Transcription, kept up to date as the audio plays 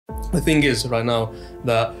The thing is right now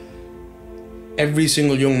that every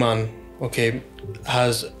single young man, okay,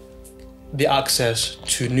 has the access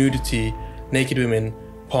to nudity, naked women,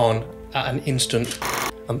 porn at an instant.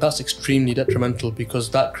 And that's extremely detrimental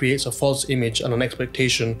because that creates a false image and an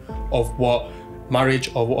expectation of what marriage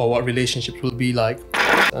or what relationships will be like,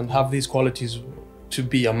 and have these qualities to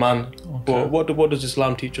be a man. Okay. But what does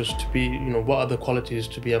Islam teach us to be? What are the qualities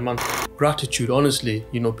to be a man? Gratitude, honestly,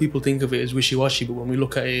 people think of it as wishy-washy, but when we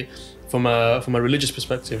look at it from a religious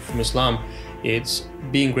perspective, from Islam, it's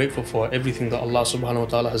being grateful for everything that Allah subhanahu wa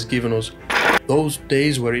ta'ala has given us. Those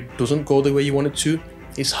days where it doesn't go the way you want it to,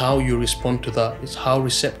 it's how you respond to that. It's how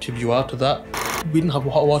receptive you are to that. We didn't have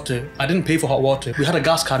hot water. I didn't pay for hot water. We had a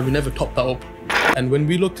gas card, we never topped that up. And when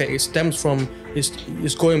we look at it, it stems from,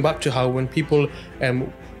 it's going back to how when people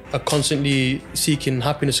are constantly seeking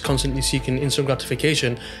happiness, constantly seeking instant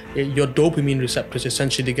gratification, your dopamine receptors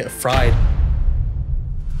essentially get fried.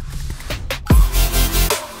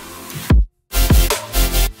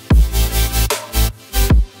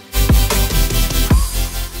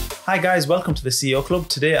 Hi guys, welcome to the CEO Club.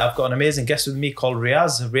 Today I've got an amazing guest with me called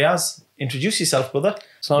Riaz. Riaz, introduce yourself, brother.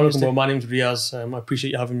 Assalamu alaikum, my name's Riaz. I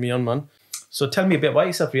appreciate you having me on, man. So tell me a bit about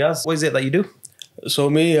yourself, Riaz. What is it that you do? So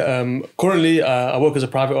me, currently I work as a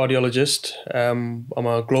private audiologist. I'm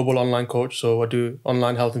a global online coach, so I do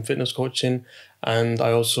online health and fitness coaching, and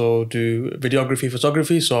I also do videography,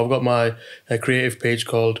 photography. So I've got my creative page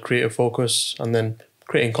called Creative Focus, and then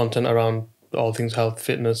creating content around all things health,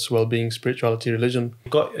 fitness, well-being, spirituality, religion.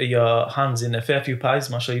 You've got your hands in a fair few pies,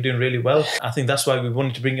 mashallah, you're doing really well. I think that's why we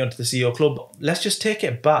wanted to bring you onto the CEO Club. Let's just take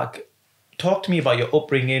it back. Talk to me about your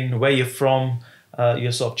upbringing, where you're from,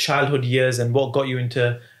 your sort of childhood years, and what got you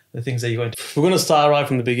into the things that you're going to. We're going to start right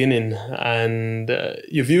from the beginning, and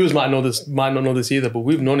your viewers might not know this either, but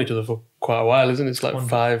we've known each other for quite a while, isn't it? It's like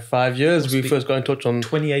five years. We first got in touch on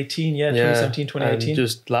 2018, 2017, 2018. And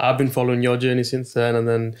just like I've been following your journey since then, and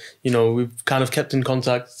then we've kind of kept in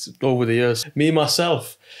contact over the years. Me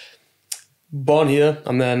myself, born here,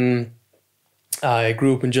 and then I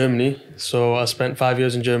grew up in Germany, so I spent 5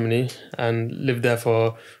 years in Germany and lived there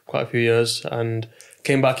for quite a few years, and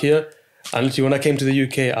came back here. And literally when I came to the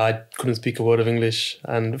UK, I couldn't speak a word of English.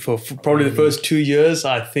 And for probably the first 2 years,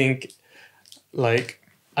 I think,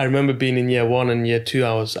 I remember being in year 1 and year 2,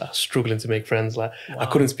 I was struggling to make friends. I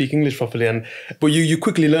couldn't speak English properly. But you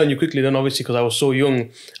quickly learn, obviously, because I was so young.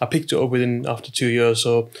 I picked it up after 2 years.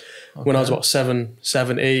 So when I was about seven,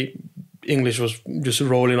 8, English was just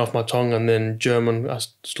rolling off my tongue, and then German, I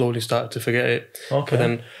slowly started to forget it. Okay. But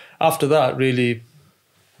then after that, really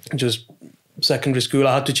just secondary school,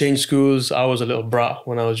 I had to change schools. I was a little brat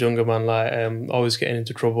when I was younger, man. Always getting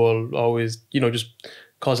into trouble, always, just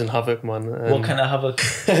causing havoc, man. What kind of havoc?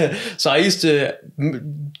 So I used to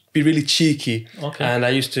be really cheeky. Okay. And I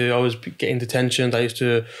used to always get in detentions. I used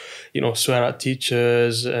to, swear at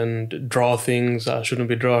teachers and draw things that I shouldn't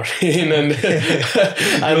be drawing. And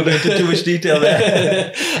I went into too much detail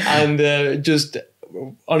there. And just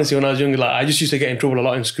honestly, when I was younger, I just used to get in trouble a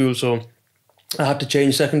lot in school. So I had to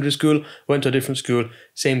change secondary school, went to a different school.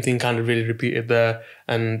 Same thing kind of really repeated there.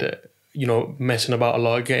 And messing about a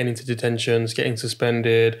lot, getting into detentions, getting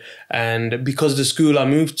suspended. And because the school I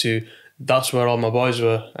moved to, that's where all my boys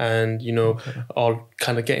were, and all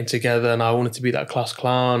kind of getting together, and I wanted to be that class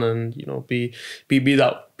clown, and be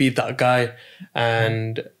that guy.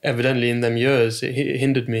 And evidently in them years it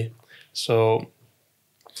hindered me. So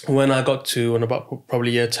when I got to about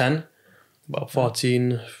probably year 10, about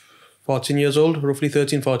 14 years old, roughly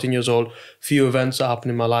 13, 14 years old, few events that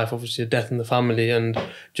happened in my life, obviously a death in the family, and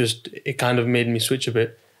just it kind of made me switch a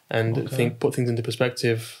bit and put things into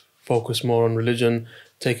perspective, focus more on religion,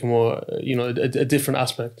 take a more, a different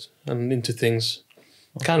aspect and into things.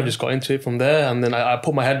 Kind of just got into it from there, and then I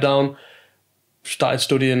put my head down, started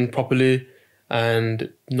studying properly,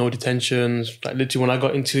 and no detentions. Literally when I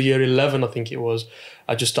got into year 11, I think it was,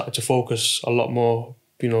 I just started to focus a lot more,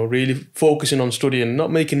 really focusing on studying,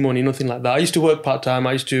 not making money, nothing like that. I used to work part-time.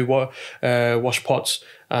 I used to wash pots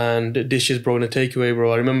and dishes, bro, in a takeaway,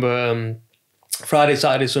 bro. I remember Friday,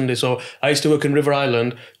 Saturday, Sunday. So I used to work in River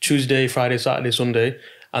Island, Tuesday, Friday, Saturday, Sunday.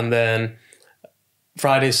 And then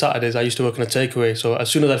Fridays, Saturdays, I used to work in a takeaway. So as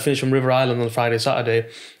soon as I'd finish from River Island on Friday, Saturday,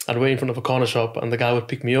 I'd wait in front of a corner shop, and the guy would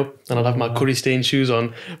pick me up, and I'd have my curry-stained shoes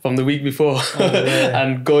on from the week before.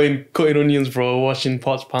 And cutting onions, bro, washing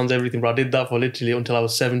pots, pans, everything, bro. I did that for literally until I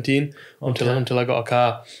was 17, until I got a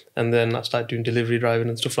car. And then I started doing delivery driving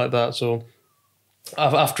and stuff like that. So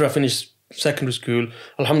after I finished secondary school,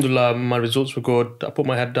 alhamdulillah, my results were good. I put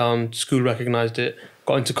my head down, school recognised it,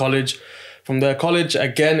 got into college. from there, college,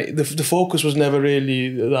 again, the focus was never really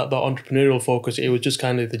that entrepreneurial focus. It was just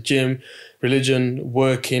kind of the gym, religion,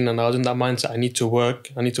 working, and I was in that mindset. I need to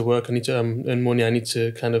work, I need to earn money, I need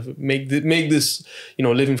to kind of make this,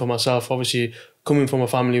 living for myself. Obviously, coming from a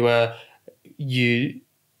family where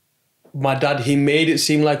my dad, he made it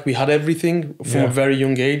seem like we had everything from a very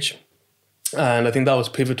young age. And I think that was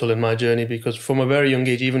pivotal in my journey, because from a very young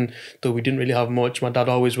age, even though we didn't really have much, my dad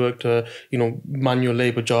always worked, manual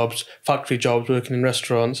labor jobs, factory jobs, working in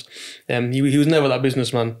restaurants. He was never that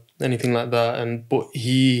businessman, anything like that. But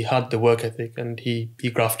he had the work ethic, and he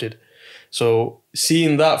grafted. So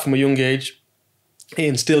seeing that from a young age, it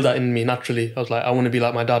instilled that in me naturally. I was like, I want to be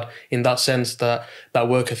like my dad in that sense, that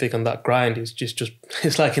work ethic and that grind is just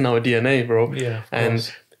it's like in our DNA, bro. Yeah,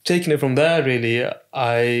 and taking it from there, really,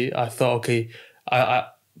 I thought, okay, I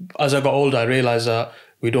as I got older, I realized that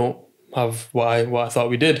we don't have what I thought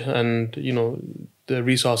we did, and the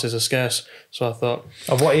resources are scarce. So I thought.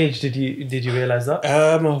 At what age did you realize that?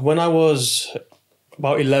 When I was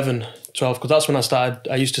about 11, 12, because that's when I started.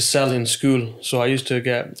 I used to sell in school, so I used to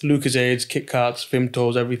get Lucozades, Kit Kats,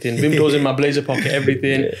 Vimtos, everything. Vimtos in my blazer pocket,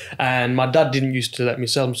 everything. Yeah. And my dad didn't used to let me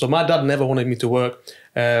sell them, so my dad never wanted me to work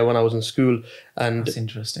when I was in school. And that's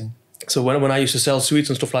interesting. So when I used to sell sweets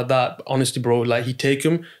and stuff like that, honestly, bro, like he'd take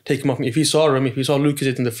them off me. If he saw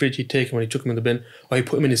Lucozades in the fridge, he'd take them and he'd chuck them in the bin, or he'd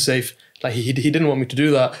put them in his safe. Like he didn't want me to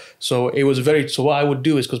do that. So it was so what I would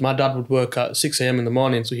do is, because my dad would work at 6 a.m. in the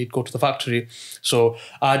morning, so he'd go to the factory. So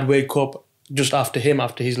I'd wake up just after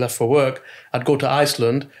he's left for work. I'd go to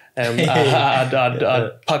Iceland.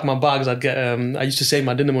 I'd pack my bags. I'd get. I used to save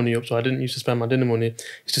my dinner money up, so I didn't used to spend my dinner money. I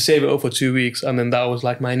used to save it up for 2 weeks, and then that was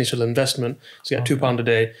like my initial investment. So get £2 a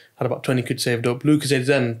day. Had about 20 quid saved up. Lucozades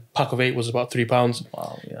then, pack of 8 was about £3.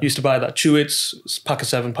 Wow, yeah. Used to buy that Chewits, pack of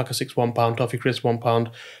 7, pack of 6, £1. Toffee crisps,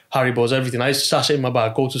 £1. Haribo's, everything. I used to stash it in my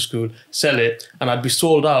bag, go to school, sell it, and I'd be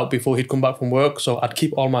sold out before he'd come back from work. So I'd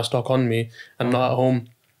keep all my stock on me and not at home.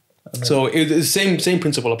 So the same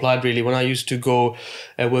principle applied really when I used to go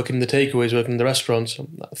working in the takeaways, working in the restaurants,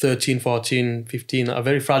 13, 14, 15, at a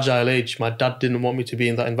very fragile age. My dad didn't want me to be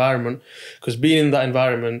in that environment, because being in that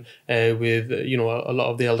environment with a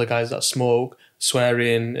lot of the elder guys that smoke,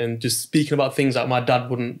 swearing, and just speaking about things that my dad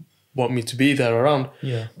wouldn't want me to be there around.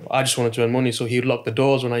 Yeah, I just wanted to earn money, so he'd lock the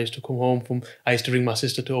doors when I used to come home from. I used to ring my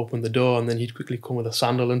sister to open the door, and then he'd quickly come with a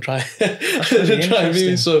sandal and try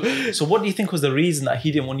me. So what do you think was the reason that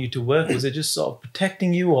he didn't want you to work? Was it just sort of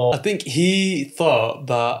protecting you, or? I think he thought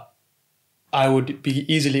that I would be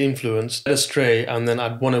easily influenced, astray, and then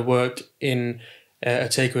I'd want to work in a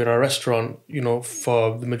takeaway or a restaurant,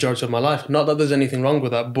 for the majority of my life. Not that there's anything wrong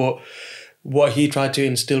with that, but what he tried to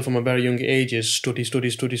instill from a very young age is study,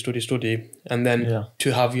 and then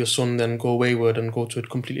to have your son then go wayward and go to a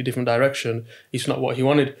completely different direction, it's not what he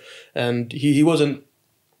wanted. And he wasn't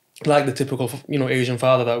like the typical Asian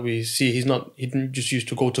father that we see. He didn't just used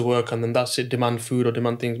to go to work and then that's it, demand food or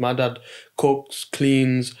demand things. My dad cooks,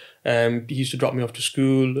 cleans, he used to drop me off to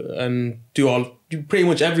school and do pretty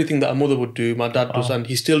much everything that a mother would do. My dad does, and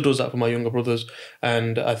he still does that for my younger brothers.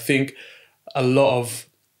 And I think a lot of,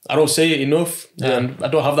 I don't say it enough, and I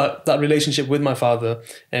don't have that relationship with my father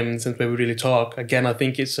since we really talk. Again, I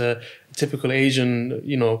think it's a typical Asian,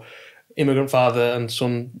 immigrant father and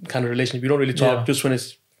son kind of relationship. We don't really talk just when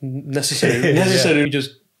it's necessary. We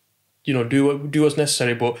just, do what's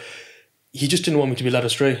necessary. But he just didn't want me to be led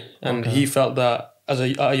astray. And he felt that at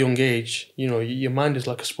a young age, your mind is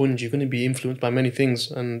like a sponge. You're going to be influenced by many things.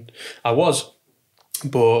 And I was.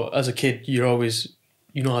 But as a kid, you're always...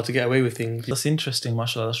 you know how to get away with things. That's interesting,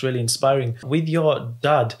 mashallah. That's really inspiring. With your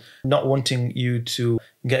dad not wanting you to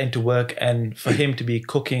get into work and for him to be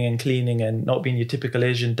cooking and cleaning and not being your typical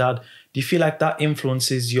Asian dad, do you feel like that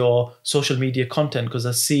influences your social media content? Because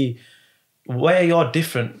I see where you're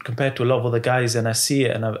different compared to a lot of other guys, and I see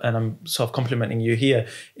it, and I'm sort of complimenting you here,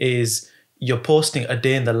 is you're posting a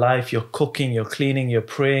day in the life, you're cooking, you're cleaning, you're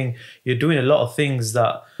praying, you're doing a lot of things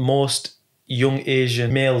that most young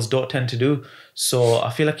Asian males don't tend to do. So I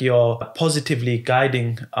feel like you're positively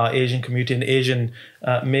guiding our Asian community and Asian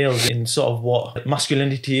males in sort of what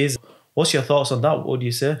masculinity is. What's your thoughts on that? What do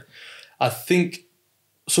you say? I think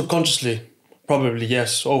subconsciously, probably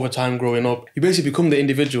yes, over time growing up, you basically become the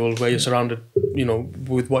individual where you're surrounded,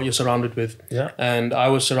 with what you're surrounded with. Yeah. And I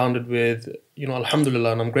was surrounded with,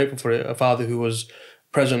 alhamdulillah, and I'm grateful for it, a father who was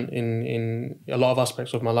present in a lot of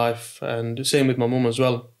aspects of my life, and the same with my mum as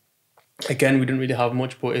well. Again, we didn't really have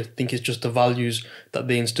much, but I think it's just the values that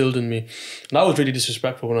they instilled in me. And I was really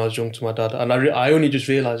disrespectful when I was young to my dad. And I only just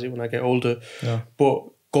realised it when I get older. Yeah. But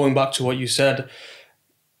going back to what you said,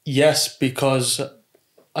 yes, because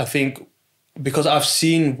I think, because I've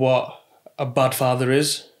seen what a bad father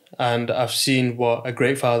is, and I've seen what a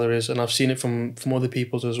great father is, and I've seen it from other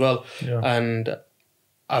people's as well. Yeah. And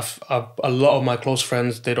I've a lot of my close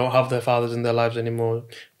friends, they don't have their fathers in their lives anymore,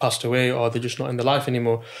 passed away, or they're just not in their life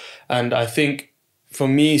anymore. And I think for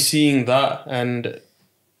me, seeing that and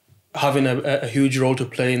having a huge role to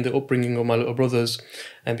play in the upbringing of my little brothers,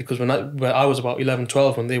 and because when I was about 11,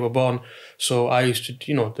 12 when they were born, so I used to,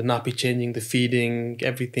 the nappy changing, the feeding,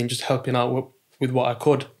 everything, just helping out with what I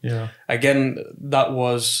could. Yeah. Again, that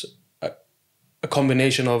was a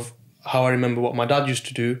combination of how I remember what my dad used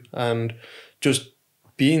to do and just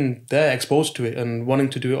being there, exposed to it and wanting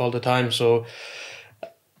to do it all the time. So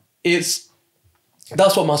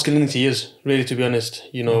that's what masculinity is, really, to be honest.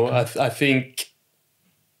 Okay. I think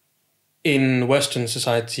in Western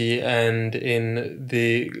society and in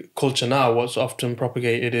the culture now, what's often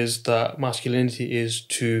propagated is that masculinity is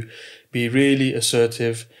to be really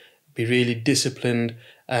assertive, be really disciplined,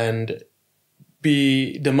 and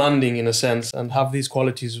be demanding in a sense, and have these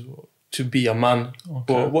qualities to be a man. Okay.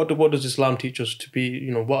 But what does Islam teach us to be?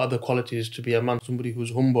 What are the qualities to be a man? Somebody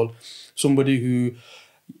who's humble, somebody who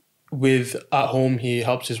at home, he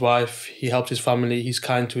helps his wife, he helps his family, he's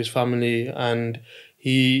kind to his family, and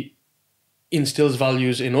he instills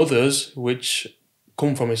values in others which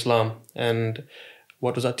come from Islam. And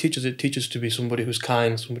what does that teach us? It teaches to be somebody who's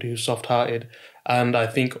kind, somebody who's soft-hearted. And I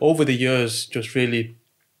think over the years, just really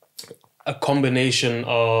a combination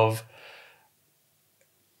of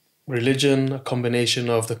religion, a combination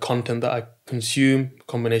of the content that I consume, a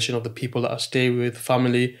combination of the people that I stay with,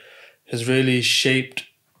 family, has really shaped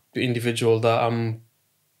the individual that I'm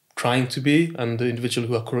trying to be and the individual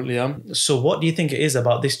who I currently am. So what do you think it is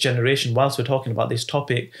about this generation, whilst we're talking about this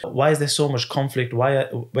topic? Why is there so much conflict?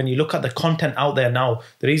 When you look at the content out there now,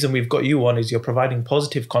 the reason we've got you on is you're providing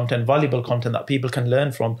positive content, valuable content that people can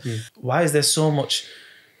learn from. Why is there so much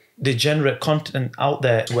degenerate content out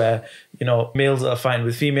there where, males are fighting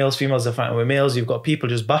with females, females are fighting with males? You've got people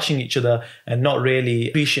just bashing each other and not really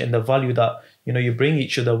appreciating the value that, you bring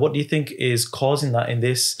each other. What do you think is causing that in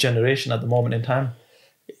this generation at the moment in time?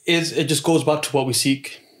 It just goes back to what we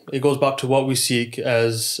seek. It goes back to what we seek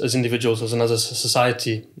as individuals, as a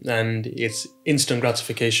society, and it's instant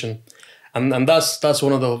gratification, and that's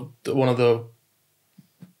one of the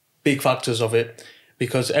big factors of it,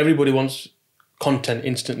 because everybody wants content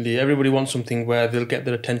instantly. Everybody wants something where they'll get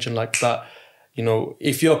their attention like that.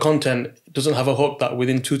 If your content doesn't have a hook that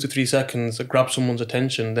within 2 to 3 seconds grabs someone's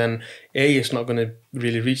attention, then A, it's not going to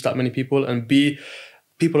really reach that many people, and B,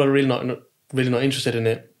 people are really not interested in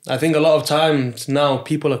it. I think a lot of times now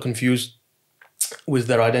people are confused with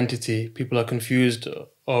their identity. People are confused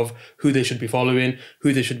of who they should be following,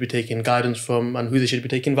 who they should be taking guidance from, and who they should be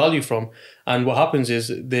taking value from. And what happens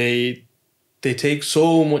is they take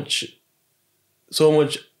so much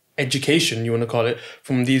education, you want to call it,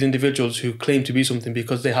 from these individuals who claim to be something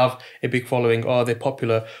because they have a big following, or they're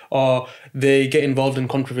popular, or they get involved in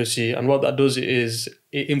controversy. And what that does is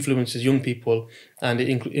it influences young people, and it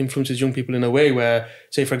influences young people in a way where,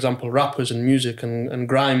 say, for example, rappers and music and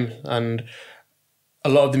grime and a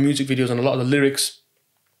lot of the music videos and a lot of the lyrics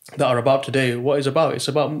that are about today, what is about? It's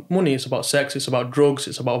about money, it's about sex, it's about drugs,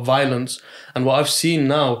 it's about violence. And what I've seen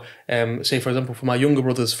now, say for example, for my younger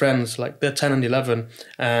brother's friends, like they're 10 and 11,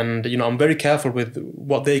 and I'm very careful with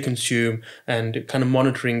what they consume and kind of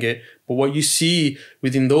monitoring it. But what you see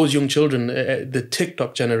within those young children, the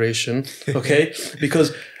TikTok generation, okay,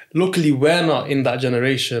 because luckily we're not in that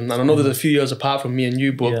generation, and I know there's a few years apart from me and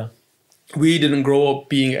you, but we didn't grow up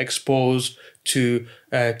being exposed to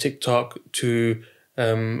TikTok, to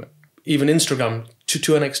even Instagram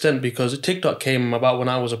to an extent, because TikTok came about when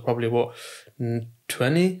I was probably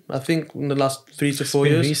 20, I think, in the last 3 to 4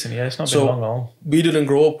 years. Recent, it's not been long at all. We didn't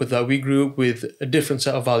grow up with that. We grew up with a different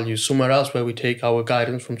set of values, somewhere else where we take our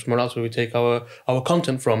guidance from, somewhere else where we take our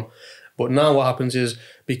content from. But now what happens is,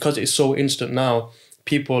 because it's so instant now,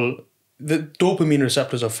 the dopamine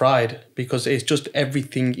receptors are fried, because it's just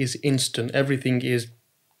everything is instant. Everything is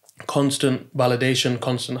constant validation,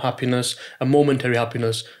 constant happiness, a momentary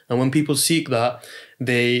happiness. And when people seek that,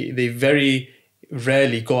 they very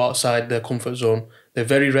rarely go outside their comfort zone. They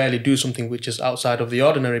very rarely do something which is outside of the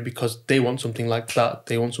ordinary, because they want something like that.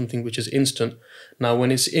 They want something which is instant. Now,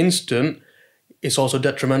 when it's instant, it's also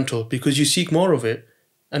detrimental, because you seek more of it.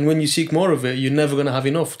 And when you seek more of it, you're never going to have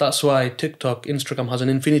enough. That's why TikTok, Instagram has an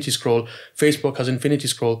infinity scroll, Facebook has infinity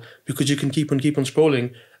scroll, because you can keep on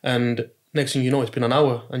scrolling, and next thing you know, it's been an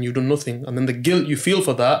hour and you've done nothing. And then the guilt you feel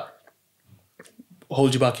for that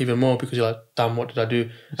holds you back even more, because you're like, damn, what did I do?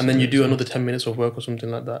 And then you do another 10 minutes of work or something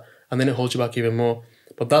like that, and then it holds you back even more.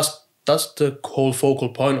 But that's the whole focal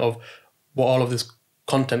point of what all of this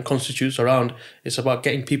content constitutes around. It's about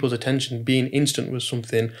getting people's attention, being instant with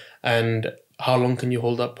something, and how long can you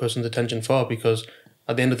hold that person's attention for? Because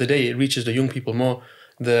at the end of the day, it reaches the young people more.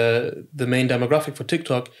 The main demographic for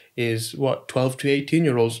TikTok is what, 12 to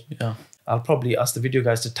 18-year-olds. Yeah. I'll probably ask the video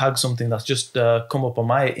guys to tag something that's just come up on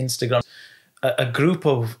my Instagram. A group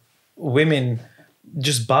of women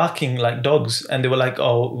just barking like dogs, and they were like,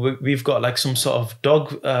 oh, we've got like some sort of dog,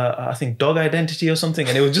 I think dog identity or something,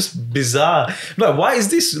 and it was just bizarre. Like, why is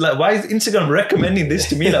this, like, why is Instagram recommending this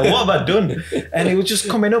to me? Like, what have I done? And it was just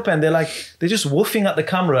coming up, and they're just woofing at the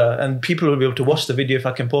camera, and people will be able to watch the video if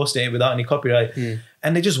I can post it without any copyright.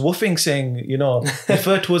 And they're just woofing, saying, you know,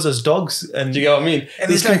 refer to us as dogs. And do you get what I mean? And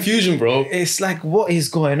it's confusion, bro. It's like, what is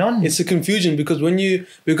going on? It's a confusion because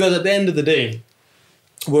because at the end of the day,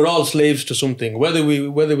 we're all slaves to something. Whether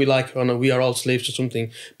we like it or not, we are all slaves to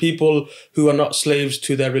something. People who are not slaves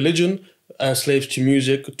to their religion are slaves to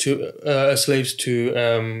music, slaves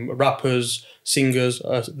to rappers, singers,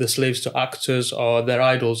 the slaves to actors or their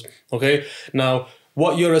idols. Okay? Now,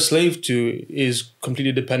 what you're a slave to is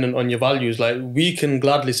completely dependent on your values. Like, we can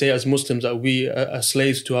gladly say as Muslims that we are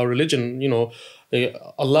slaves to our religion. You know,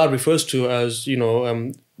 Allah refers to as, you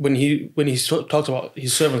know, when he talks about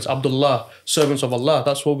his servants, Abdullah, servants of Allah,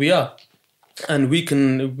 that's what we are. And we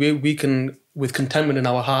can with contentment in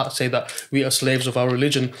our heart say that we are slaves of our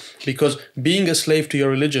religion, because being a slave to your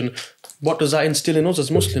religion, what does that instill in us as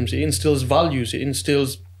Muslims? It instills values, it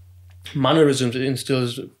instills mannerisms, it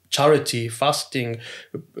instills charity, fasting,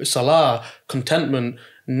 salah, contentment,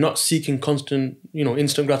 not seeking constant, you know,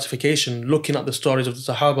 instant gratification, looking at the stories of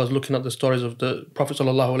the Sahabas, looking at the stories of the Prophet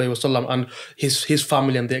ﷺ and his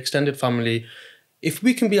family and the extended family. If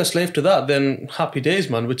we can be a slave to that, then happy days,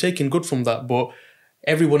 man. We're taking good from that. But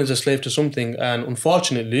everyone is a slave to something. And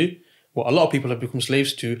unfortunately, what a lot of people have become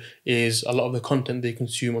slaves to is a lot of the content they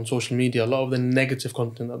consume on social media, a lot of the negative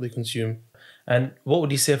content that they consume. And what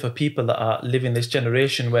would you say for people that are living this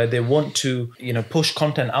generation where they want to, you know, push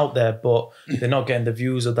content out there, but they're not getting the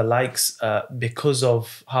views or the likes because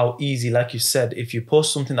of how easy, like you said, if you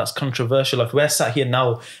post something that's controversial, like we're sat here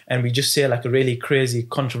now and we just say like a really crazy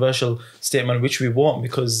controversial statement, which we won't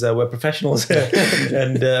because we're professionals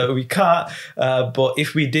and we can't. But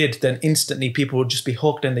if we did, then instantly people would just be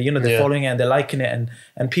hooked, and they're following it and they're liking it,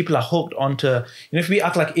 and people are hooked onto, you know, if we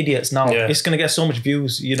act like idiots now, it's going to get so much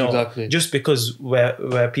views, you know, just because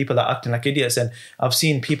we're people that are acting like idiots. And I've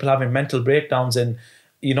seen people having mental breakdowns, and,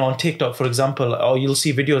 you know, on TikTok, for example, or you'll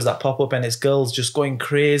see videos that pop up and it's girls just going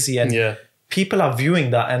crazy, and people are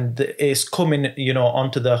viewing that, and it's coming, you know,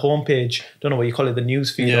 onto the homepage, don't know what you call it, the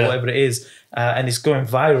news feed or whatever it is, and it's going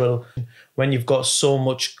viral. When you've got so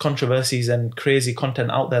much controversies and crazy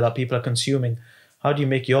content out there that people are consuming, how do you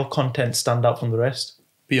make your content stand out from the rest?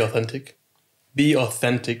 Be authentic. Be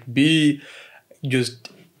authentic. Be just,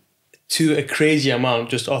 to a crazy amount,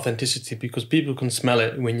 just authenticity, because people can smell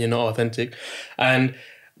it when you're not authentic. And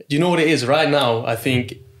you know what it is right now? I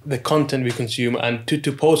think the content we consume, and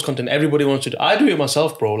to post content, everybody wants to. I do it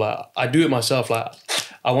myself, bro. Like, I do it myself. Like,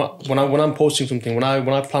 when I'm posting something, when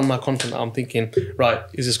I plan my content, I'm thinking, right,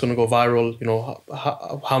 is this going to go viral? You know,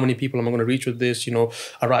 how many people am I going to reach with this? You know,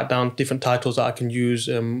 I write down different titles that I can use,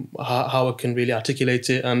 how I can really articulate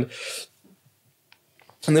it, and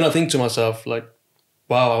then I think to myself, like,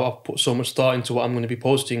 wow, I've put so much thought into what I'm going to be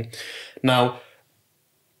posting. Now,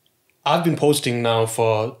 I've been posting now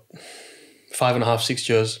for 5.5, 6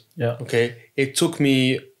 years. Yeah. Okay. It took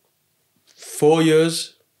me 4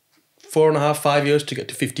 years, 4.5, 5 years to get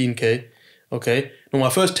to 15K. Okay. Now, my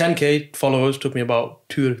first 10K followers took me about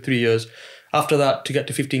 2 or 3 years. After that, to get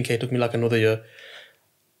to 15K took me like another year.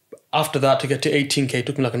 After that, to get to 18K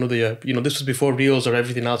took me like another year. You know, this was before Reels or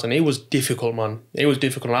everything else, and it was difficult, man. It was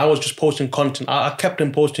difficult. I was just posting content. I kept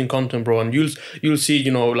on posting content, bro, and you'll see,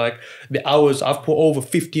 you know, like the hours. I've put over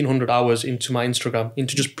 1,500 hours into my Instagram,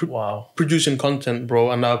 into just producing content, bro.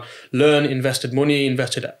 And I've learned, invested money,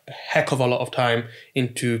 invested a heck of a lot of time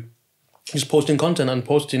into just posting content and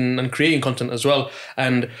posting and creating content as well.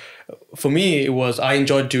 And for me, I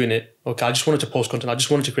enjoyed doing it. Okay, I just wanted to post content. I just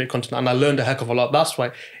wanted to create content, and I learned a heck of a lot. That's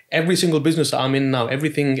why every single business that I'm in now, every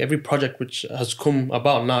project which has come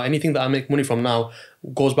about now, anything that I make money from now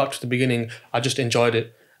goes back to the beginning. I just enjoyed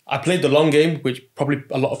it. I played the long game, which probably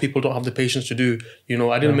a lot of people don't have the patience to do. You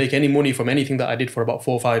know, I didn't make any money from anything that I did for about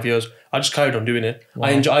 4 or 5 years. I just carried on doing it. Wow.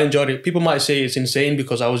 I enjoyed it. People might say it's insane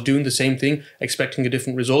because I was doing the same thing, expecting a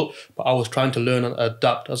different result, but I was trying to learn and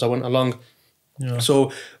adapt as I went along. Yeah.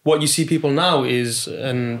 So what you see people now is,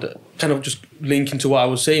 and kind of just linking to what I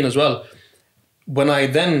was saying as well, when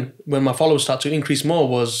my followers start to increase more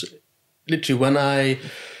was literally when I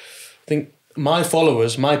think my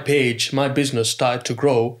followers, my page, my business started to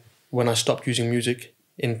grow when I stopped using music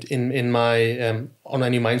in my on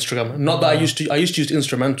any of my Instagram. Not that I used to use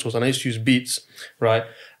instrumentals and I used to use beats, right?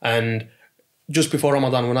 And just before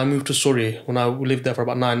Ramadan, when I moved to Surrey, when I lived there for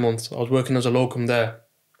about 9 months, I was working as a locum there.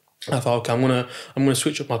 I thought, okay, I'm gonna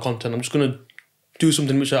switch up my content. I'm just gonna do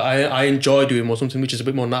something which I enjoy doing more, something which is a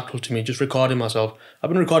bit more natural to me, just recording myself. I've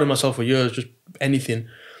been recording myself for years, just anything.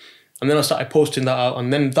 And then I started posting that out.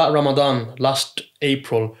 And then that Ramadan, last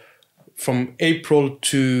April, from April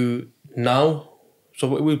to now,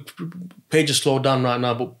 so pages slowed down right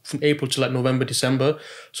now, but from April to like November, December,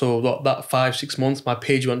 so that 5-6 months, my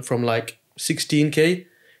page went from like 16k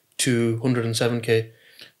to 107k.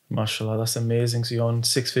 Mashallah, that's amazing. So you're on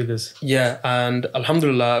 6 figures. Yeah, and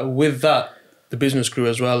alhamdulillah, with that, the business grew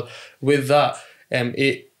as well. With that,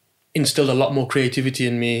 it instilled a lot more creativity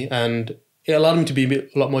in me, and it allowed me to be a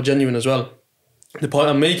lot more genuine as well. The point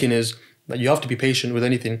I'm making is that you have to be patient with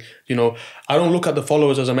anything. You know, I don't look at the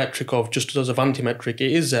followers as a metric of just as a vanity metric.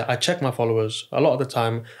 It is I check my followers a lot of the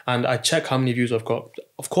time, and I check how many views I've got.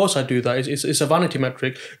 Of course I do that. It's a vanity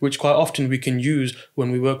metric, which quite often we can use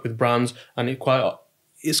when we work with brands, and it's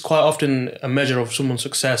quite often a measure of someone's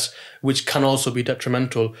success, which can also be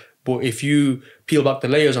detrimental. But if you peel back the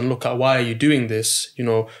layers and look at why are you doing this, you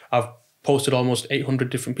know, I've posted almost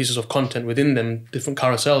 800 different pieces of content within them, different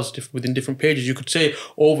carousels, within different pages. You could say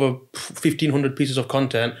over 1,500 pieces of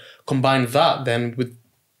content. Combine that then with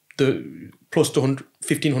the plus the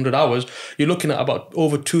 1,500 hours, you're looking at about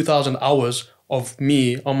over 2,000 hours of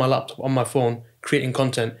me on my laptop, on my phone, creating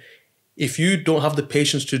content. If you don't have the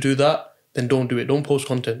patience to do that, then don't do it. Don't post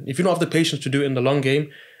content. If you don't have the patience to do it in the long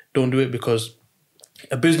game, don't do it, because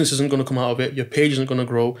a business isn't going to come out of it. Your page isn't going to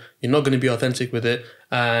grow. You're not going to be authentic with it.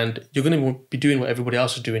 And you're going to be doing what everybody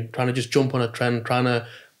else is doing, trying to just jump on a trend, trying to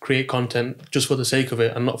create content just for the sake of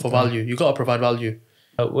it and not for value. You got to provide value.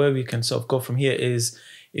 Where we can sort of go from here is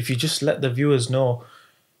if you just let the viewers know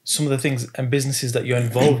some of the things and businesses that you're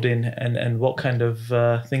involved in, and what kind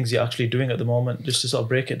of things you're actually doing at the moment, just to sort of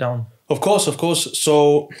break it down. Of course.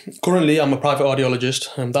 So currently I'm a private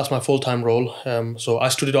audiologist, and that's my full-time role. So I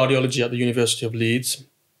studied audiology at the University of Leeds,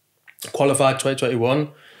 qualified 2021,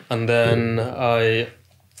 and then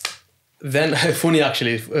funny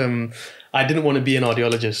actually, I didn't want to be an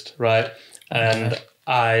audiologist, right? And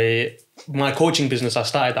my coaching business, I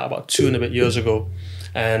started that about 2 and a bit years ago.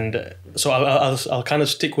 And so I'll kind of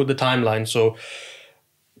stick with the timeline. So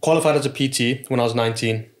qualified as a PT when I was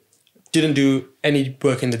 19. Didn't do any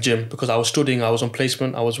work in the gym because I was studying, I was on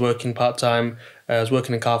placement, I was working part-time, I was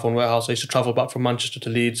working in Carphone Warehouse. I used to travel back from Manchester to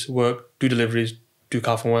Leeds, work, do deliveries, do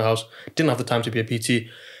Carphone Warehouse. Didn't have the time to be a PT.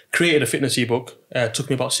 Created a fitness ebook. Took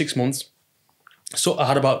me about 6 months. So I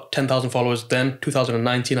had about 10,000 followers then.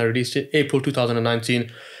 2019, I released it, April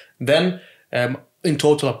 2019. Then in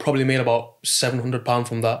total, I probably made about £700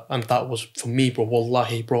 from that. And that was, for me, bro,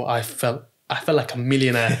 wallahi, bro, I felt like a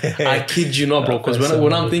millionaire. I kid you not, bro. Because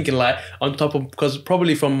when I'm thinking like on top of, because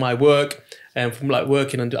probably from my work and from like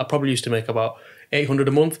working, and I probably used to make about 800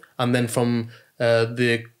 a month, and then from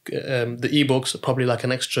the ebooks probably like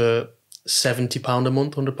an extra £70 a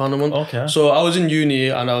month, £100 a month. Okay. So I was in uni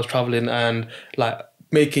and I was traveling and like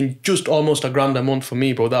making just almost £1,000 a month for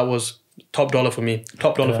me, bro. That was top dollar for me.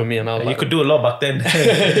 And I was you could do a lot back then.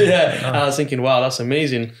 yeah. And I was thinking, wow, that's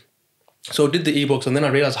amazing. So I did the ebooks, and then I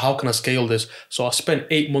realized, how can I scale this? So I spent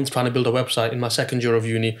 8 months trying to build a website in my second year of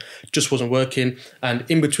uni. Just wasn't working. And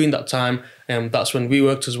in between that time, that's when we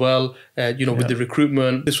worked as well, with the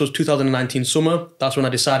recruitment. This was 2019 summer. That's when I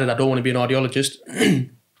decided I don't want to be an audiologist,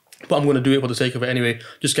 but I'm going to do it for the sake of it anyway.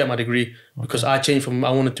 Just get my degree. Because I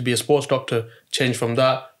wanted to be a sports doctor, changed from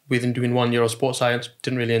that within doing 1 year of sports science.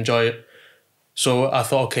 Didn't really enjoy it. So I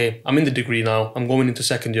thought, okay, I'm in the degree now. I'm going into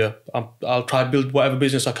second year. I'll try to build whatever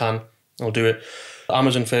business I can. I'll do it.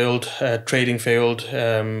 Amazon failed, trading failed,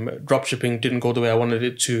 dropshipping didn't go the way I wanted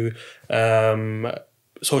it to,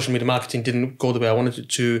 social media marketing didn't go the way I wanted it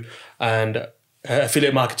to, and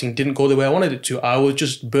affiliate marketing didn't go the way I wanted it to. I was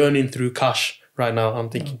just burning through cash right now. I'm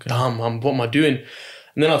thinking, damn, what am I doing?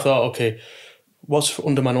 And then I thought, okay, what's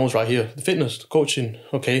under my nose right here? The fitness, the coaching.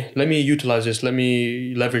 Okay, let me utilize this. Let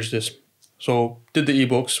me leverage this. So did the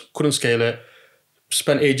ebooks, couldn't scale it.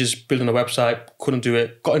 Spent ages building a website, couldn't do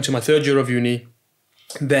it. Got into my third year of uni,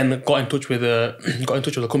 then got in touch with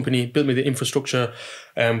a company, built me the infrastructure,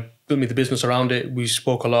 built me the business around it. We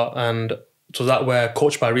spoke a lot, and so that's where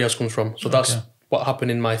Coached by Riaz comes from. So that's what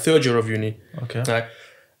happened in my third year of uni. Okay.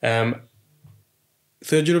 Right.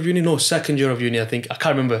 Third year of uni? No, second year of uni, I think. I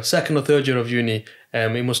can't remember. Second or third year of uni.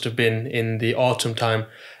 It must have been in the autumn time.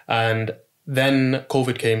 And then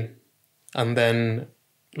COVID came. And then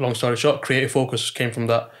long story short, creative focus came from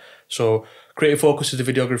that. So creative focus is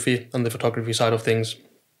the videography and the photography side of things.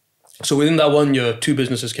 So within that 1 year, 2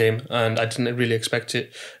 businesses came, and I didn't really expect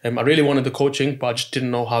it. I really wanted the coaching, but I just didn't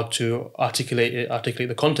know how to articulate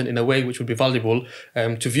the content in a way which would be valuable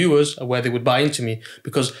to viewers, where they would buy into me.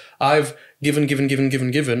 Because I've given.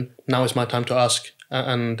 Now it's my time to ask.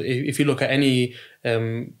 And if you look at any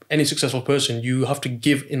successful person, you have to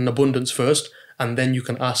give in abundance first, and then you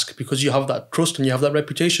can ask. Because you have that trust and you have that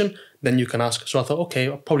reputation, then you can ask. So I thought, okay,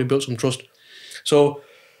 I'll probably build some trust. So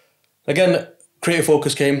again, creative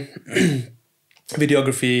focus came,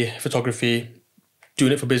 videography, photography,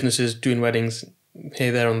 doing it for businesses, doing weddings,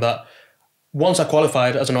 here, there, and that. Once I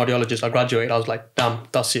qualified as an audiologist, I graduated, I was like, damn,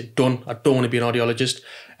 that's it, done. I don't want to be an audiologist.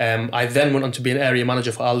 I then went on to be an area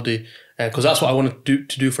manager for Aldi, because that's what I wanted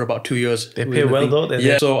to do for about 2 years. They pay well though.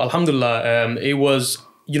 Yeah, so alhamdulillah, it was,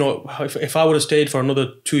 you know, if I would have stayed for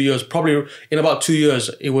another 2 years, probably in about 2 years,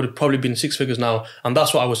 it would have probably been 6 figures now. And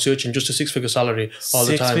that's what I was searching, just a 6-figure salary all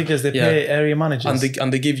the time. 6 figures, they pay area managers.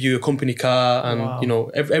 And they give you a company car, and you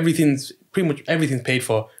know, everything's pretty much everything's paid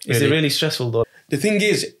for. Really. Is it really stressful though? The thing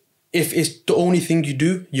is, if it's the only thing you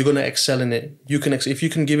do, you're gonna excel in it. You can if you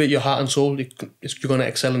can give it your heart and soul, you're gonna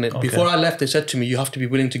excel in it. Okay. Before I left, they said to me, you have to be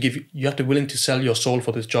willing to sell your soul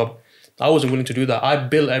for this job. I wasn't willing to do that.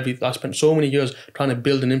 I spent so many years trying to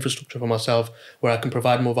build an infrastructure for myself where I can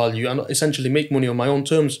provide more value and essentially make money on my own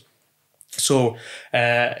terms. So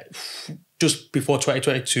just before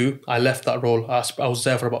 2022, I left that role. I was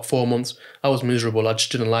there for about 4 months. I was miserable. I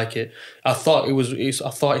just didn't like it. I thought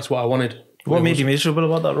it's what I wanted. What made you miserable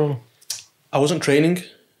about that role? I wasn't training.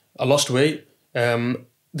 I lost weight. The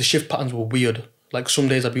shift patterns were weird. Like some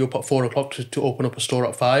days I'd be up at 4 o'clock to open up a store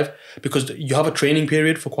at 5, because you have a training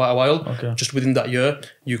period for quite a while. Okay. Just within that year,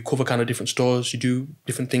 you cover kind of different stores, you do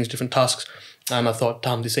different things, different tasks. And I thought,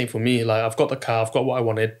 damn, this ain't for me. Like, I've got the car, I've got what I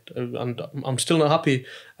wanted, and I'm still not happy.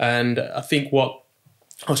 And I think I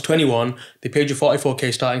was 21, they paid you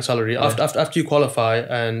 44k starting salary. Yeah. After you qualify,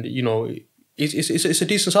 and you know, it's a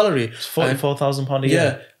decent salary. It's £44,000 a year.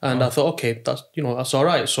 Yeah, and I thought, okay, that's all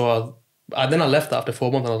right. So then I left after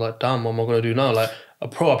 4 months, and I was like, damn, what am I going to do now? Like, I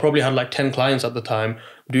probably had like 10 clients at the time,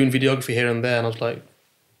 doing videography here and there, and I was like,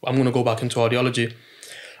 I'm going to go back into audiology.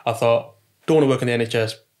 I thought, don't want to work in the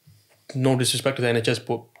NHS. No disrespect to the NHS,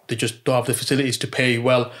 but they just don't have the facilities to pay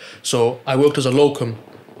well. So I worked as a locum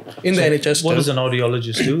in the NHS. What does an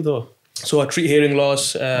audiologist do though? So I treat hearing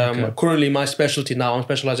loss. Currently, my specialty now, I'm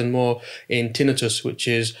specialising more in tinnitus, which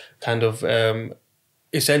is kind of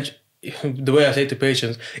essentially, the way I say it to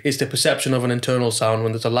patients, it's the perception of an internal sound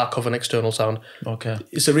when there's a lack of an external sound. Okay.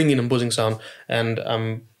 It's a ringing and buzzing sound. And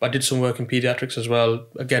I did some work in paediatrics as well.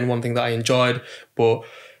 Again, one thing that I enjoyed, but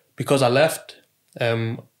because I left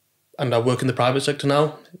and I work in the private sector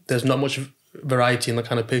now, there's not much variety in the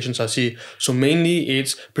kind of patients I see. So mainly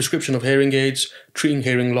it's prescription of hearing aids, treating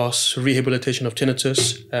hearing loss, rehabilitation of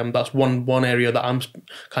tinnitus. That's one area that I'm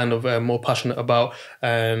kind of more passionate about.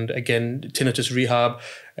 And again, tinnitus rehab,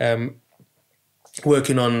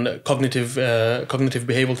 working on cognitive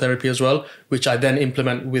behavioral therapy as well, which I then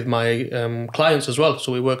implement with my clients as well.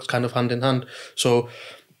 So it works kind of hand in hand. So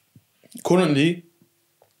currently,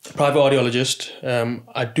 private audiologist.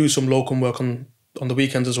 I do some locum work on the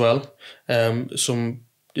weekends as well. Some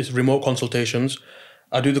just remote consultations.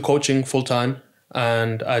 I do the coaching full time,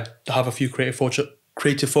 and I have a few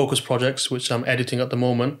creative focus projects which I'm editing at the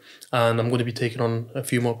moment, and I'm going to be taking on a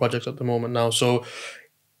few more projects at the moment now. So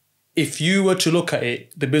if you were to look at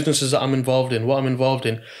it, the businesses that I'm involved in, what I'm involved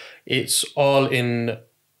in, it's all in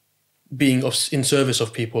being in service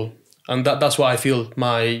of people. And that's what I feel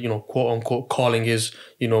my, quote unquote calling is.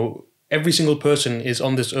 Every single person is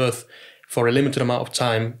on this earth for a limited amount of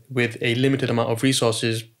time with a limited amount of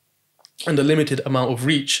resources and a limited amount of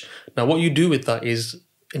reach. Now, what you do with that is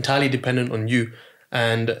entirely dependent on you.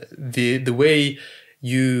 And the way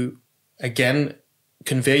you, again,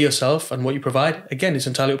 convey yourself and what you provide, again, it's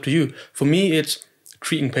entirely up to you. For me, it's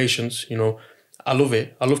treating patients. I love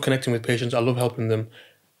it. I love connecting with patients. I love helping them.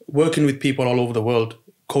 Working with people all over the world,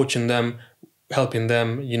 coaching them, helping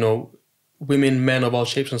them, women, men of all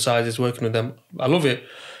shapes and sizes, working with them. I love it.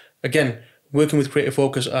 Again, working with creative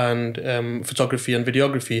focus and photography and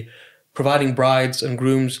videography, providing brides and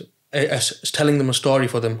grooms, telling them a story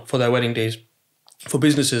for them, for their wedding days. For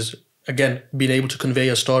businesses, again, being able to convey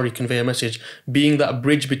a story, convey a message, being that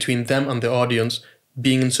bridge between them and the audience,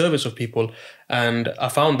 being in service of people. And I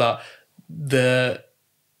found that the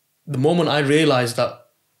moment I realized that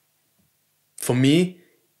for me,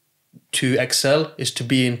 to excel is to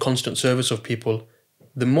be in constant service of people.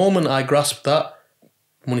 The moment I grasped that,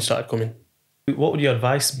 money started coming. What would your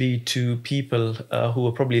advice be to people who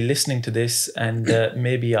are probably listening to this and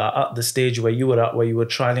maybe are at the stage where you were at, where you were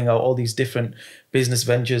trialing out all these different business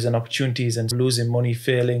ventures and opportunities and losing money,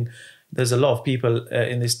 failing? There's a lot of people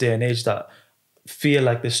in this day and age that feel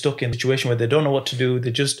like they're stuck in a situation where they don't know what to do.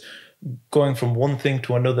 They're just going from one thing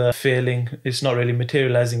to another, failing. It's not really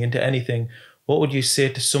materializing into anything. What would you say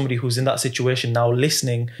to somebody who's in that situation now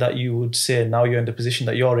listening, that you would say now you're in the position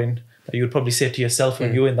that you're in, that you would probably say to yourself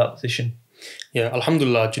when you're in that position? Yeah,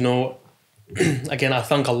 alhamdulillah, you know, again, I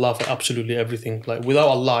thank Allah for absolutely everything. Like, without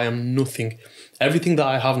Allah, I am nothing. Everything that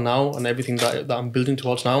I have now and everything that I'm building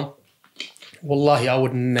towards now, wallahi, I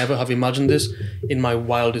would never have imagined this in my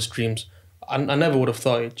wildest dreams. I never would have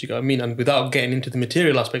thought it, you know what I mean? And without getting into the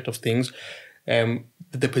material aspect of things,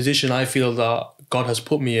 the position I feel that God has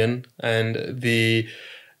put me in, and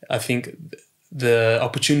I think the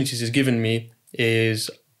opportunities He's given me, is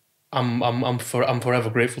I'm forever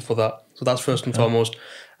grateful for that. So that's first and foremost.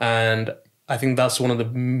 And I think that's one of the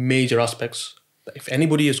major aspects. If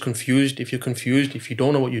anybody is confused, if you're confused, if you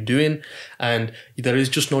don't know what you're doing and there is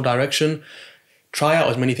just no direction, try out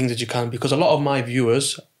as many things as you can, because a lot of my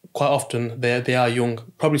viewers, quite often, they are young,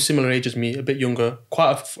 probably similar age as me, a bit younger.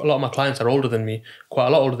 Quite a lot of my clients are older than me, quite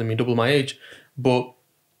a lot older than me, double my age. But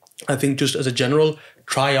I think just as a general,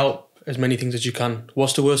 try out as many things as you can.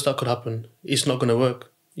 What's the worst that could happen? It's not going to work.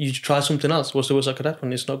 You try something else. What's the worst that could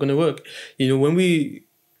happen? It's not going to work. You know,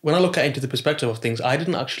 when I look at it into the perspective of things, I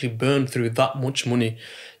didn't actually burn through that much money.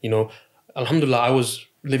 You know, alhamdulillah, I was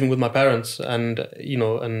living with my parents, and you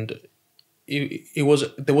know, and there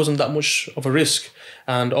wasn't that much of a risk.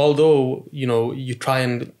 And although, you know, you try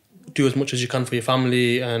and do as much as you can for your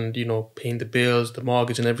family, and you know, paying the bills, the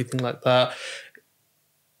mortgage, and everything like that,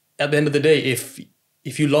 at the end of the day,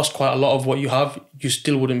 if you lost quite a lot of what you have, you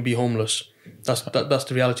still wouldn't be homeless. That's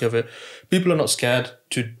the reality of it. People are not scared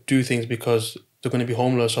to do things because they're going to be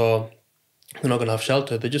homeless or they're not going to have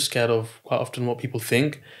shelter. They're just scared of, quite often, what people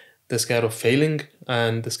think. They're scared of failing,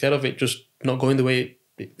 and they're scared of it just not going the way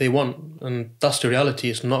they want. And that's the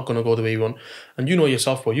reality. It's not going to go the way you want. And you know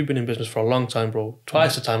yourself, bro. You've been in business for a long time, bro.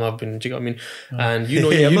 Twice the time I've been. Do you know what I mean? And you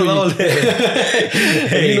know, you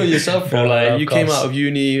know yourself, bro. Like, you came out of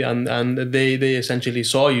uni, and they essentially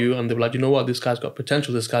saw you, and they were like, you know what, this guy's got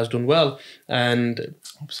potential. This guy's done well. And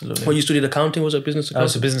absolutely. When you studied accounting, was it business accounting? I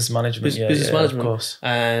was a business management. Business management, of course.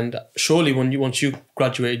 And surely once you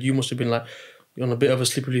graduated, you must have been like, on a bit of a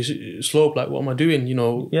slippery slope, like, what am I doing? You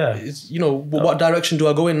know, what direction do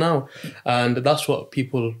I go in now? And that's what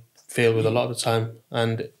people fail with a lot of the time.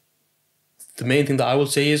 And the main thing that I will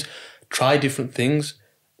say is, try different things,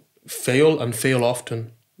 fail, and fail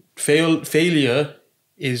often. Failure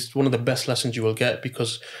is one of the best lessons you will get,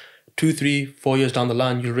 because 2, 3, 4 years down the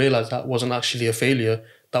line, you'll realize that wasn't actually a failure,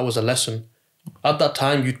 that was a lesson. At that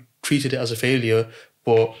time, you treated it as a failure,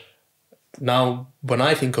 but now, when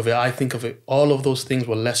I think of it, all of those things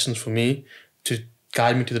were lessons for me to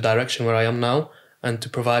guide me to the direction where I am now, and to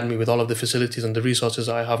provide me with all of the facilities and the resources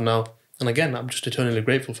that I have now. And again, I'm just eternally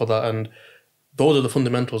grateful for that. And those are the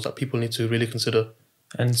fundamentals that people need to really consider.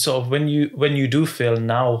 And sort of when you do fail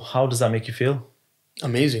now, how does that make you feel?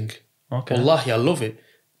 Amazing. Okay. Wallahi, I love it.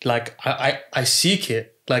 Like, I seek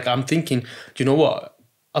it. Like, I'm thinking, do you know what?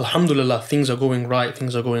 Alhamdulillah, things are going right.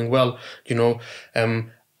 Things are going well. You know,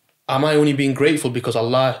 am I only being grateful because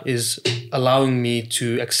Allah is allowing me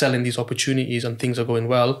to excel in these opportunities and things are going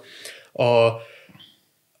well? Or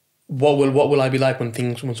what will I be like when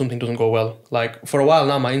something doesn't go well? Like, for a while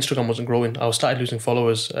now, my Instagram wasn't growing. I started losing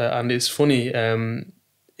followers, and it's funny.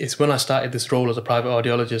 It's when I started this role as a private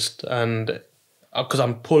audiologist, and because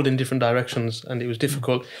I'm pulled in different directions, and it was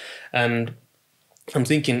difficult. And I'm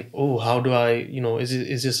thinking, oh, how do I? You know,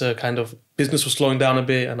 is this a kind of business was slowing down a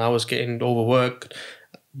bit, and I was getting overworked.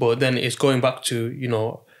 But then it's going back to, you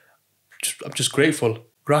know, I'm just grateful.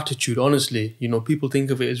 Gratitude, honestly. You know, people think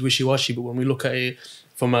of it as wishy-washy, but when we look at it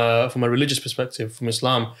from a religious perspective, from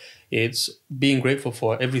Islam, it's being grateful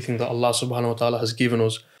for everything that Allah subhanahu wa ta'ala has given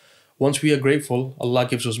us. Once we are grateful, Allah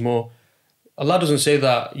gives us more. Allah doesn't say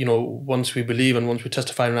that, you know, once we believe and once we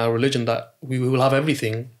testify in our religion that we will have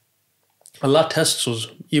everything. Allah tests us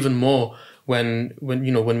even more when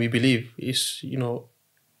we believe. It's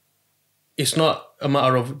not a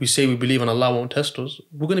matter of we say we believe and Allah won't test us.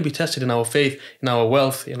 We're going to be tested in our faith, in our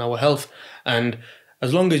wealth, in our health. And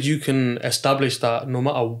as long as you can establish that no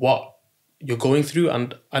matter what you're going through,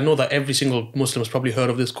 and I know that every single Muslim has probably heard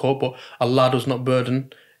of this quote, but Allah does not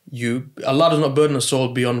burden a soul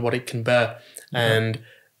beyond what it can bear. Mm-hmm. And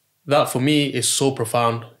that for me is so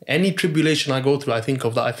profound. Any tribulation I go through, I think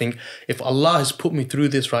of that. I think, if Allah has put me through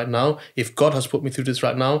this right now, if God has put me through this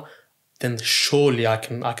right now, then surely I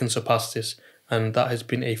can surpass this. And that has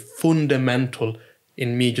been a fundamental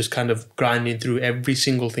in me just kind of grinding through every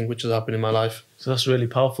single thing which has happened in my life. So that's really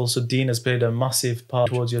powerful. So Deen has played a massive part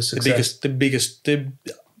towards your success.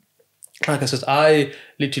 Like I said, I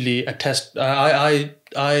literally attest, how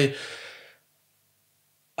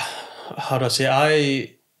do I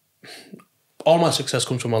say, all my success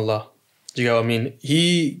comes from Allah. Do you get what I mean?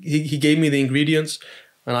 He gave me the ingredients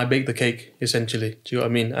and I baked the cake, essentially. Do you know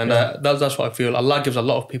what I mean? And that's what I feel. Allah gives a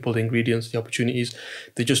lot of people the ingredients, the opportunities.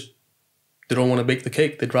 They don't want to bake the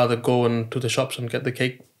cake. They'd rather go to the shops and get the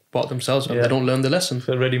cake bought themselves, and they don't learn the lesson.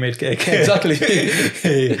 For ready-made cake. Exactly.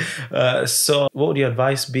 So what would your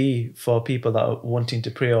advice be for people that are wanting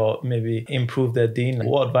to pray or maybe improve their deen?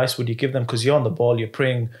 What advice would you give them? Because you're on the ball, you're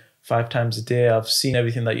praying 5 times a day. I've seen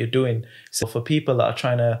everything that you're doing. So for people that are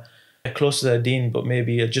trying to get close to their deen, but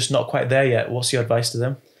maybe are just not quite there yet, what's your advice to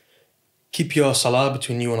them? Keep your salah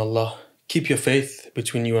between you and Allah. Keep your faith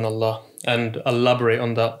between you and Allah. And elaborate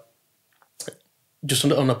on that. Just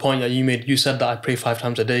on a point that you made, you said that I pray 5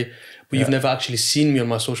 times a day, but you've never actually seen me on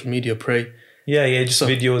my social media pray. Just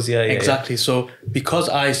videos, Exactly. So because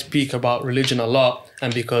I speak about religion a lot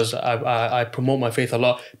and because I promote my faith a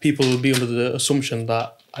lot, people will be under the assumption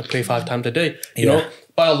that I pray 5 times a day. You know,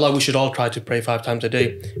 by Allah, we should all try to pray 5 times a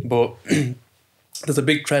day. But there's a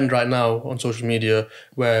big trend right now on social media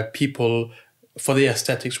where people, for the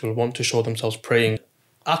aesthetics, will want to show themselves praying.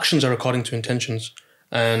 Actions are according to intentions.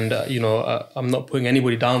 And, I'm not putting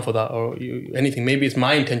anybody down for that or anything. Maybe it's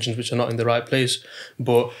my intentions which are not in the right place.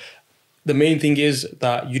 But the main thing is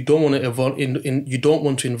that you don't want to you don't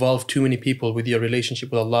want to involve too many people with your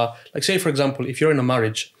relationship with Allah. Like, say, for example, if you're in a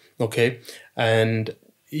marriage, okay, and,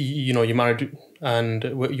 you're married and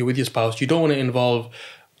you're with your spouse, you don't want to involve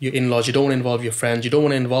your in-laws, you don't want to involve your friends, you don't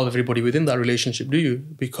want to involve everybody within that relationship, do you?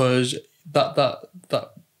 Because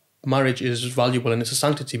that marriage is valuable and it's a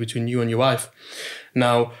sanctity between you and your wife.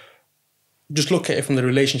 Now, just look at it from the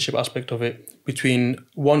relationship aspect of it, between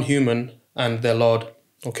one human and their Lord,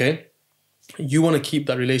 okay? You want to keep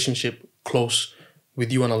that relationship close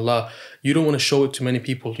with you and Allah. You don't want to show it to many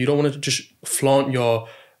people. You don't want to just flaunt your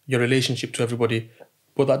relationship to everybody.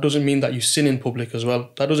 But that doesn't mean that you sin in public as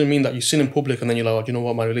well. That doesn't mean that you sin in public and then you're like, oh, you know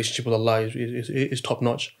what, my relationship with Allah is top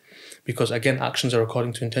notch. Because again, actions are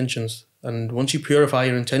according to intentions. And once you purify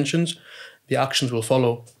your intentions, the actions will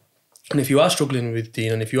follow. And if you are struggling with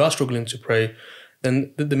deen and if you are struggling to pray,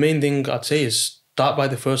 then the main thing I'd say is start by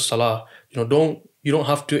the first salah. You don't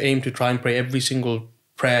have to aim to try and pray every single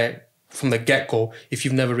prayer from the get-go if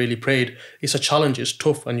you've never really prayed. It's a challenge, it's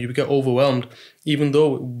tough, and you get overwhelmed. Even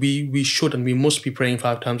though we should and we must be praying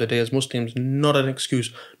 5 times a day as Muslims, not an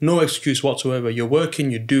excuse, no excuse whatsoever. You're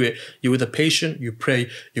working, you do it. You're with a patient, you pray.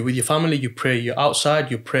 You're with your family, you pray. You're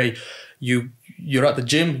outside, you pray. You're at the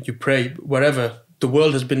gym, you pray. Wherever. The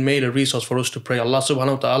world has been made a resource for us to pray. Allah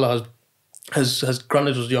subhanahu wa ta'ala has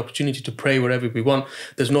granted us the opportunity to pray wherever we want.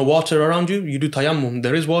 There's no water around you, you do tayammum.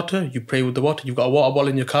 There is water, you pray with the water. You've got a water bottle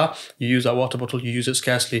in your car, you use that water bottle, you use it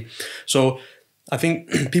scarcely. So I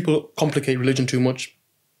think people complicate religion too much.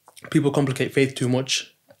 People complicate faith too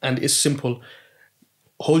much. And it's simple.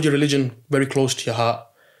 Hold your religion very close to your heart.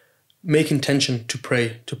 Make intention to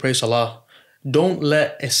pray salah. Don't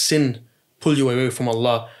let a sin pull you away from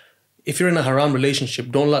Allah. If you're in a haram relationship,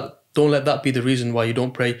 don't let that be the reason why you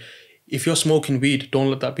don't pray. If you're smoking weed, don't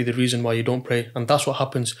let that be the reason why you don't pray. And that's what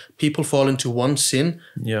happens. People fall into one sin.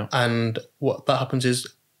 Yeah. And what that happens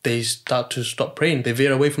is they start to stop praying. They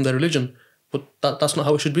veer away from their religion. But that's not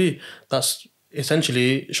how it should be. That's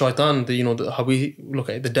essentially shaitan, how we look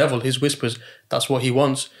at it, the devil, his whispers. That's what he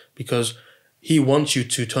wants, because he wants you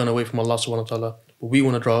to turn away from Allah subhanahu wa ta'ala. But we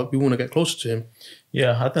want to get closer to him.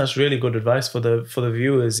 Yeah, I think that's really good advice for the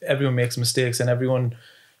viewers. Everyone makes mistakes and everyone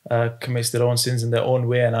commits their own sins in their own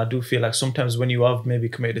way. And I do feel like sometimes when you have maybe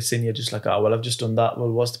committed a sin, you're just like, oh, well, I've just done that.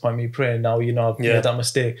 Well, what's the point of me praying now? I've made that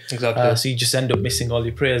mistake. Exactly. So you just end up missing all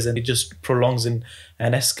your prayers and it just prolongs and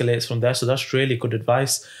escalates from there. So that's really good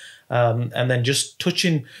advice. And then just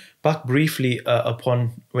touching back briefly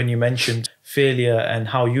upon when you mentioned failure and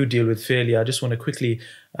how you deal with failure, I just want to quickly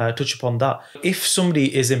touch upon that. If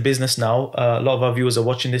somebody is in business now, a lot of our viewers are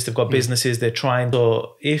watching this, they've got businesses, they're trying.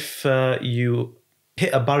 So if you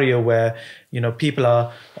hit a barrier where, people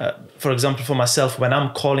are, for example, for myself, when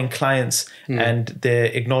I'm calling clients and they're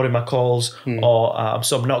ignoring my calls or I'm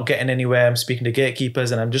not getting anywhere, I'm speaking to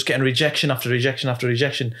gatekeepers and I'm just getting rejection after rejection after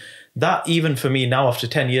rejection, that even for me now after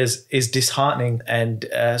 10 years is disheartening, and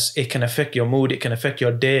it can affect your mood, it can affect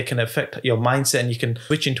your day, it can affect your mindset, and you can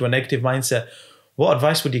switch into a negative mindset. What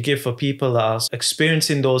advice would you give for people that are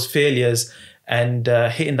experiencing those failures and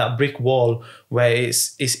hitting that brick wall where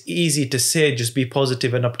it's easy to say just be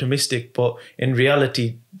positive and optimistic, but in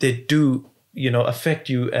reality they do, you know, affect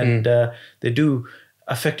you, and they do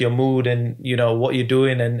affect your mood and, you know, what you're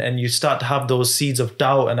doing, and you start to have those seeds of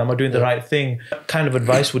doubt, and am I doing the right thing? What kind of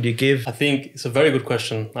advice would you give? I think it's a very good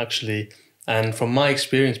question, actually. And from my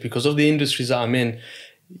experience, because of the industries that I'm in,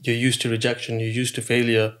 you're used to rejection, you're used to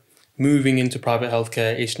failure. Moving into private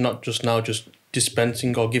healthcare, it's not just now just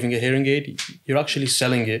dispensing or giving a hearing aid. You're actually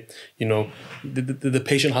selling it. You know, the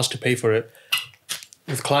patient has to pay for it.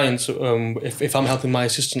 With clients, if I'm helping my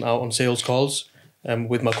assistant out on sales calls,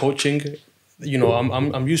 with my coaching, you know,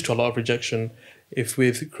 I'm used to a lot of rejection. If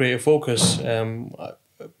with Creative Focus, a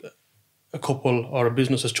couple or a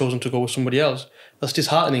business has chosen to go with somebody else, that's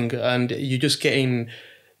disheartening, and you're just getting,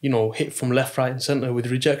 you know, hit from left, right, and center with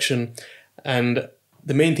rejection. And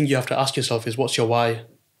the main thing you have to ask yourself is, what's your why?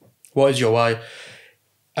 What is your why?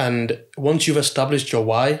 And once you've established your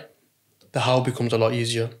why, the how becomes a lot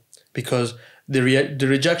easier, because the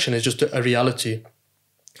rejection is just a reality.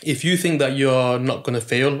 If you think that you're not going to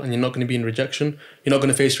fail and you're not going to be in rejection, you're not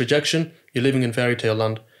going to face rejection, you're living in fairy tale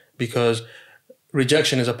land, because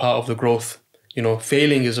rejection is a part of the growth. You know,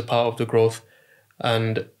 failing is a part of the growth.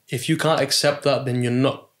 And if you can't accept that, then you're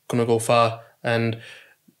not going to go far. And,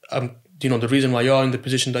 you know, the reason why you're in the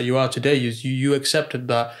position that you are today is you accepted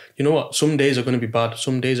that, you know what, some days are going to be bad,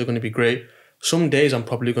 some days are going to be great. Some days I'm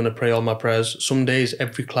probably going to pray all my prayers. Some days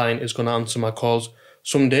every client is going to answer my calls.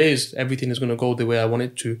 Some days everything is going to go the way I want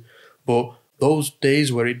it to. But those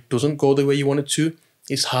days where it doesn't go the way you want it to,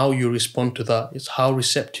 it's how you respond to that. It's how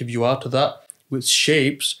receptive you are to that, which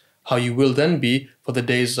shapes how you will then be for the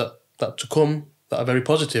days that to come, that are very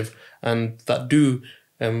positive and that do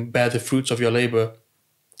bear the fruits of your labor.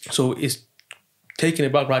 So it's taking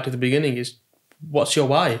it back right to the beginning. Is what's your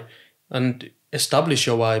why? And establish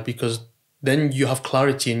your why, because then you have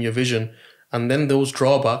clarity in your vision. And then those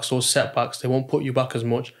drawbacks, those setbacks, they won't put you back as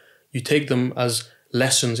much. You take them as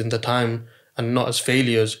lessons in the time and not as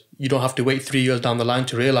failures. You don't have to wait 3 years down the line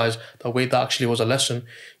to realize that, wait, that actually was a lesson.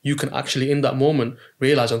 You can actually, in that moment,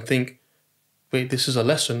 realize and think, wait, this is a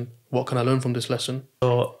lesson. What can I learn from this lesson?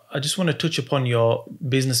 So I just want to touch upon your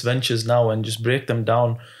business ventures now and just break them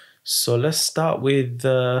down. So let's start with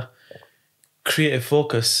Creative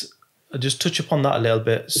Focus. I'll just touch upon that a little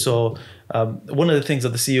bit. So one of the things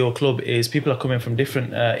at the CEO Club is people are coming from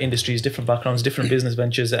different industries, different backgrounds, different business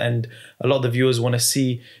ventures, and a lot of the viewers want to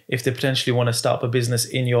see if they potentially want to start up a business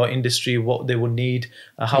in your industry, what they would need,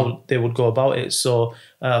 how they would go about it. So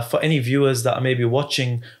for any viewers that are maybe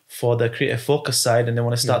watching for the Creative Focus side and they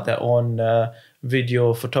want to start their own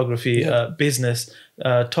video photography business,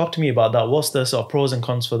 talk to me about that. What's the sort of pros and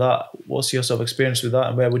cons for that? What's your sort of experience with that,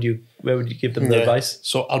 and where would you give them the advice?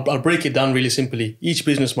 So I'll break it down really simply. Each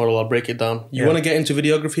business model, I'll break it down. You want to get into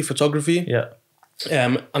videography, photography,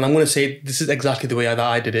 and I'm going to say this is exactly the way that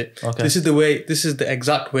I did it. Okay. This is the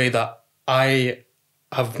exact way that I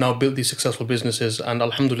have now built these successful businesses, and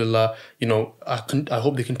alhamdulillah, you know, I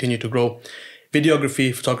hope they continue to grow.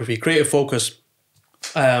 Videography, photography, Creative Focus.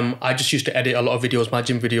 I just used to edit a lot of videos, my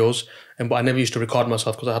gym videos, but I never used to record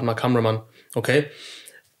myself because I had my cameraman. Okay.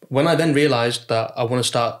 When I then realized that I want to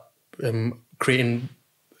start creating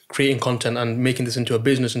content and making this into a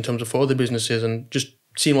business in terms of for other businesses and just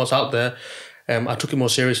seeing what's out there, I took it more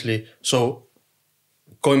seriously. So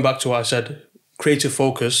going back to what I said, Creative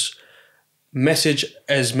Focus, message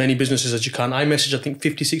as many businesses as you can. I messaged, I think,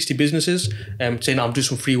 50, 60 businesses saying, I'll do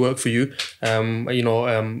some free work for you,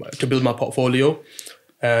 to build my portfolio.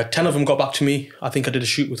 10 of them got back to me. I think I did a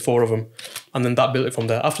shoot with 4 of them. And then that built it from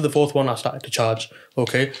there. After the 4th one, I started to charge.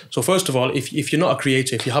 Okay. So first of all, if you're not a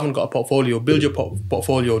creator, if you haven't got a portfolio, build your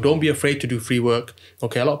portfolio. Don't be afraid to do free work.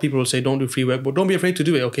 Okay. A lot of people will say, don't do free work, but don't be afraid to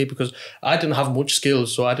do it. Okay. Because I didn't have much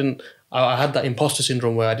skills. So I had that imposter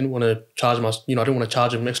syndrome where I didn't want to charge I didn't want to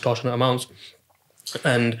charge them extortionate amounts.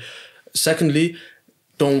 And secondly,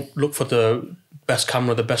 don't look for the best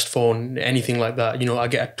camera, the best phone, anything like that. You know, I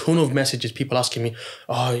get a ton of messages, people asking me,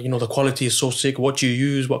 oh, you know, the quality is so sick. What do you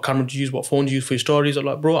use? What camera do you use? What phone do you use for your stories? I'm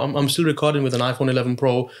like, bro, I'm still recording with an iPhone 11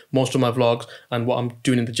 Pro, most of my vlogs and what I'm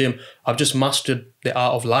doing in the gym. I've just mastered the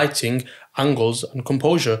art of lighting, angles and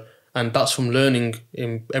composure. And that's from learning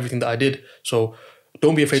in everything that I did. So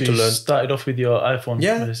don't be afraid to learn. Started off with your iPhone.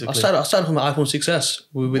 Yeah, basically. I started with my iPhone 6S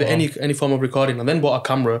with any form of recording, and then bought a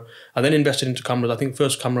camera. I then invested into cameras. I think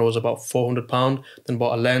first camera was about £400. Then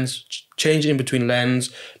bought a lens, changed in between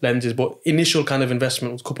lenses. But initial kind of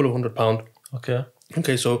investment was a couple of £100.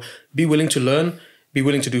 Okay. So be willing to learn, be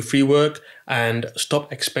willing to do free work, and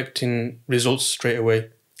stop expecting results straight away.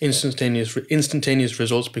 Instantaneous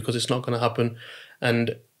results, because it's not going to happen.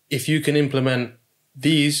 And if you can implement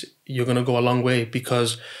these, you're going to go a long way,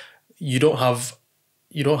 because you don't have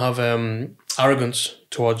arrogance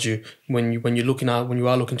towards you when you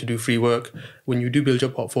are looking to do free work. When you do build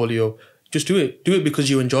your portfolio, just do it because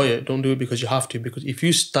you enjoy it. Don't do it because you have to, because if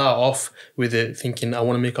you start off with it thinking I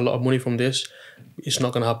want to make a lot of money from this, it's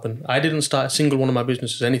not going to happen. I didn't start a single one of my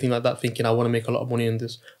businesses, anything like that, thinking I want to make a lot of money in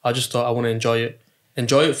this. I just thought I want to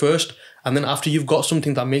enjoy it first, and then after you've got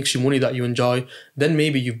something that makes you money that you enjoy, then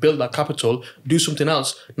maybe you've built that capital, do something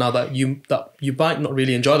else now that you might not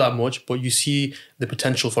really enjoy that much, but you see the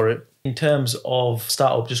potential for it. In terms of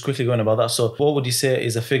startup, just quickly going about that, so what would you say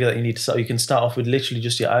is a figure that you need to start? You can start off with literally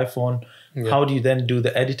just your iPhone. Yeah. How do you then do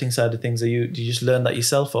the editing side of things? Do you just learn that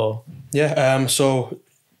yourself, or? Yeah, so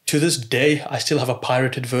to this day, I still have a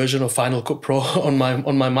pirated version of Final Cut Pro on my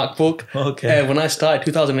MacBook. Okay. When I started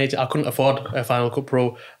 2018, I couldn't afford a Final Cut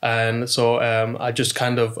Pro, and so I just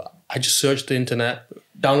searched the internet,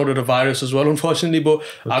 downloaded a virus as well, unfortunately, but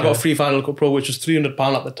okay. I got a free Final Cut Pro, which was £300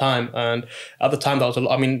 at the time, and at the time that was a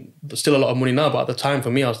lot. I mean, still a lot of money now, but at the time for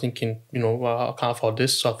me, I was thinking, well, I can't afford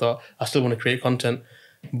this, so I thought I still want to create content.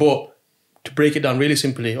 But to break it down really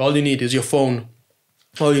simply, all you need is your phone.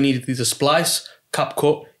 All you need is a Splice,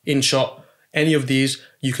 CapCut, InShot. Any of these,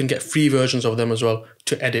 you can get free versions of them as well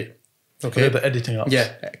to edit. Okay, the editing apps.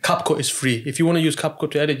 Yeah, CapCut is free. If you want to use CapCut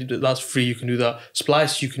to edit, that's free. You can do that.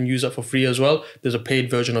 Splice, you can use that for free as well. There's a paid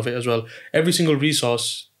version of it as well. Every single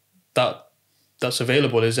resource that's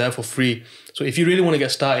available is there for free. So if you really want to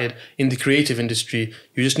get started in the creative industry,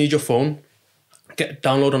 you just need your phone.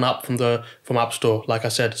 Download an app from App Store. Like I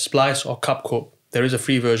said, Splice or CapCut. There is a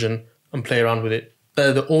free version, and play around with it.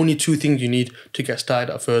 They're the only two things you need to get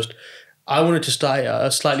started at first. I wanted to start at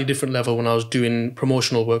a slightly different level when I was doing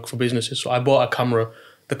promotional work for businesses. So I bought a camera.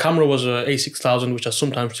 The camera was a A6000, which I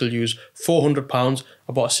sometimes still use, £400.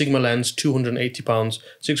 I bought a Sigma lens, £280,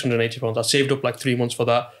 £680. I saved up like 3 months for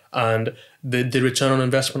that. And the return on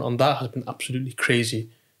investment on that has been absolutely crazy.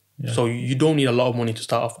 Yeah. So you don't need a lot of money to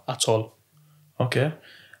start off at all. Okay.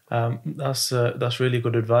 That's really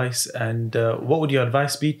good advice. And what would your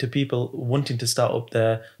advice be to people wanting to start up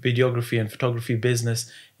their videography and photography business,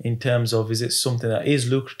 in terms of, is it something that is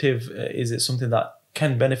lucrative? Is it something that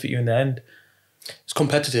can benefit you in the end? It's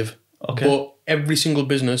competitive. Okay. But every single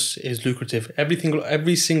business is lucrative.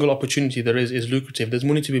 Every single opportunity there is lucrative. There's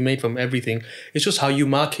money to be made from everything. It's just how you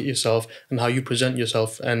market yourself and how you present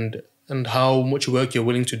yourself, and how much work you're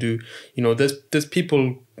willing to do. There's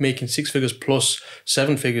people making 6 figures plus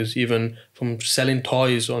 7 figures even from selling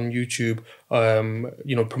toys on YouTube,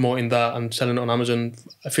 promoting that and selling it on Amazon,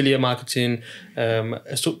 affiliate marketing,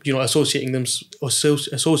 associating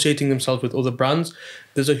themselves with other brands.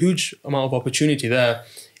 There's a huge amount of opportunity there.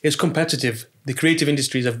 It's competitive. The creative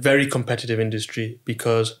industry is a very competitive industry,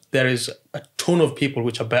 because there is a ton of people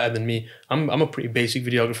which are better than me. I'm a pretty basic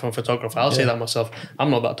videographer and photographer. I'll say that myself. I'm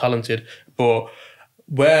not that talented. But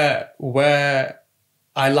where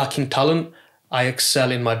I lack in talent, I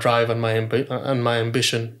excel in my drive and my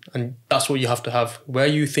ambition. And that's what you have to have. Where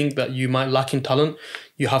you think that you might lack in talent,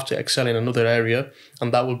 you have to excel in another area,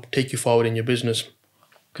 and that will take you forward in your business.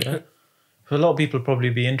 Okay. A lot of people probably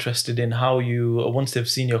be interested in how you, once they've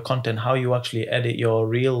seen your content, how you actually edit your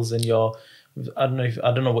reels and your, I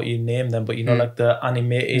don't know what you name them, but like the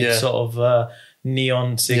animated sort of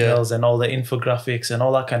neon signals and all the infographics and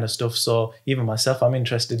all that kind of stuff. So even myself, I'm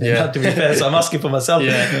interested in that, to be fair. So I'm asking for myself,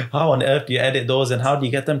 how on earth do you edit those, and how do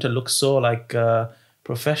you get them to look so like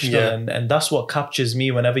professional? And that's what captures me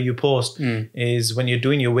whenever you post, is when you're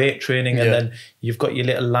doing your weight training and then you've got your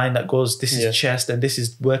little line that goes, this is chest and this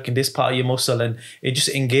is working this part of your muscle, and it just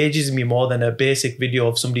engages me more than a basic video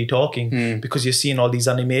of somebody talking, because you're seeing all these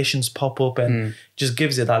animations pop up, and just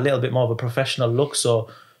gives it that little bit more of a professional look. So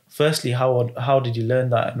firstly, how did you learn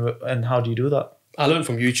that, and how do you do that? I learned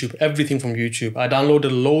from YouTube, everything from YouTube. I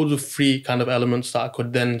downloaded loads of free kind of elements that I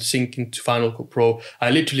could then sync into Final Cut Pro.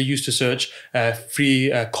 I literally used to search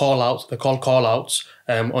free call-outs, they're called call-outs,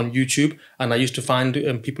 on YouTube. And I used to find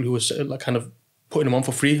people who were like kind of putting them on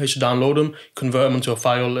for free. I used to download them, convert them into a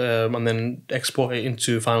file, and then export it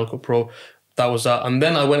into Final Cut Pro. That was that. And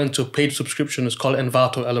then I went into a paid subscription. It's called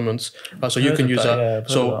Envato Elements. So you can use that. Yeah,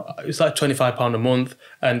 so it's like £25 a month,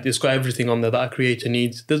 and it's got everything on there that a creator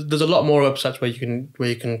needs. There's a lot more websites where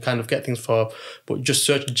you can kind of get things for, but just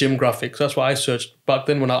search gym graphics. That's what I searched back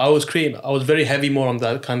then when I was creating. I was very heavy more on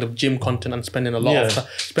that kind of gym content, and spending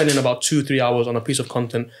spending about 2-3 hours on a piece of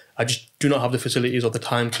content. I just do not have the facilities or the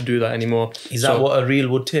time to do that anymore. Is that what a reel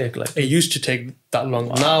would take? Like, it used to take that long.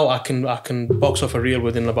 Wow. Now I can box off a reel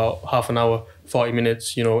within about half an hour, 40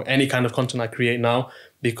 minutes. Any kind of content I create now,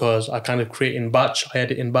 because I kind of create in batch, I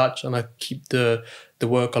edit in batch, and I keep the the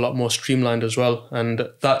work a lot more streamlined as well. And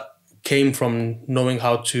that came from knowing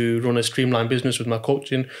how to run a streamlined business with my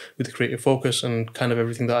coaching, with the creative focus and kind of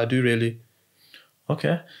everything that I do really.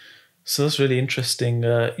 Okay. So that's really interesting,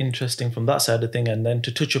 interesting from that side of thing. And then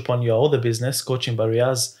to touch upon your other business, Coaching by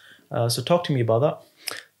Riaz. So talk to me about that.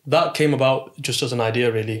 That came about just as an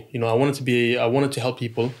idea, really. You know, I wanted to help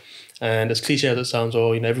people, and as cliche as it sounds,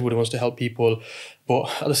 or everybody wants to help people, but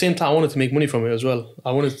at the same time, I wanted to make money from it as well.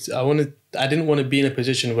 I didn't want to be in a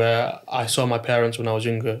position where I saw my parents when I was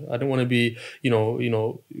younger. I didn't want to be,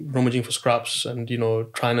 rummaging for scraps and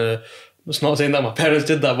trying to. It's not saying that my parents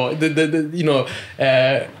did that, but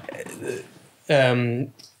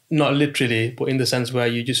not literally, but in the sense where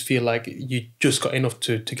you just feel like you just got enough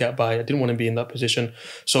to get by. I didn't want to be in that position.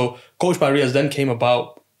 So Coach by Riaz then came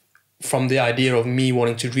about from the idea of me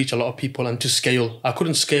wanting to reach a lot of people and to scale. I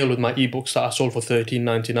couldn't scale with my ebooks that I sold for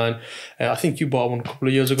 $13.99. I think you bought one a couple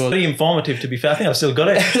of years ago. Very informative, to be fair. I think I've still got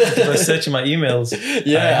it. I was searching my emails.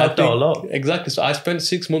 Yeah, it helped out a lot. Exactly. So I spent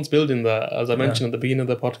 6 months building that, as I mentioned at the beginning of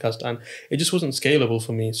the podcast, and it just wasn't scalable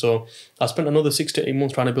for me. So I spent another 6 to 8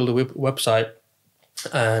 months trying to build a website.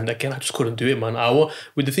 And again, I just couldn't do it, man.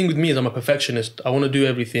 The thing with me is I'm a perfectionist. I want to do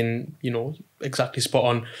everything, exactly spot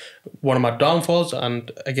on. One of my downfalls, and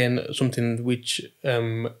again, something which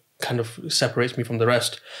kind of separates me from the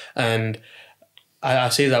rest. And I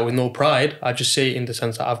say that with no pride. I just say it in the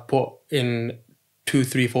sense that I've put in 2,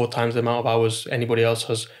 3, 4 times the amount of hours anybody else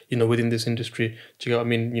has, within this industry. Do you get what I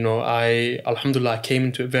mean? Alhamdulillah, I came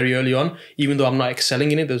into it very early on. Even though I'm not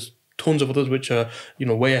excelling in it, there's tons of others which are,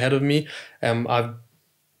 way ahead of me. I've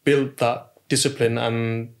built that discipline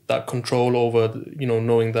and that control over,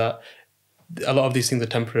 knowing that a lot of these things are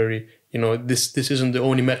temporary. This isn't the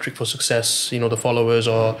only metric for success, the followers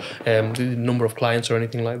or the number of clients or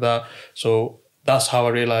anything like that. So that's how I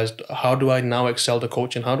realized, how do I now excel the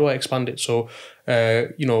coaching? How do I expand it? So,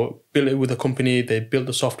 built it with a company, they built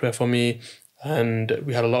the software for me, and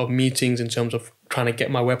we had a lot of meetings in terms of trying to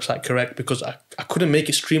get my website correct because I couldn't make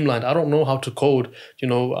it streamlined. I don't know how to code. I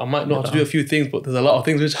might know how to do a few things, but there's a lot of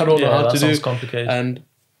things which I don't know how to do. Sounds complicated. And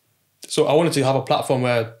so I wanted to have a platform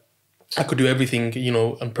where I could do everything,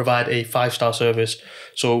 and provide a 5-star service.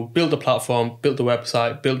 So build the platform, build the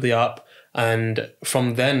website, build the app. And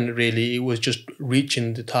from then, really, it was just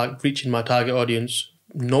reaching my target audience,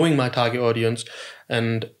 knowing my target audience,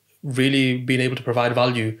 and really being able to provide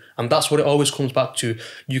value. And that's what it always comes back to.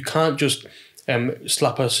 You can't just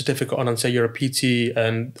slap a certificate on and say you're a PT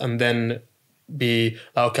and then be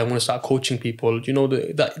like, okay, I'm going to start coaching people.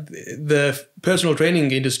 The personal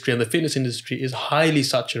training industry and the fitness industry is highly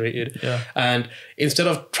saturated. Yeah. And instead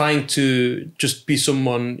of trying to just be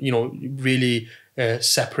someone, really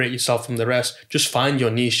separate yourself from the rest, just find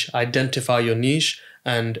your niche, identify your niche,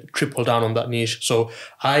 and triple down on that niche. So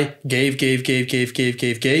I gave,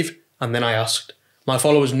 and then I asked. My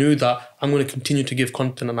followers knew that I'm going to continue to give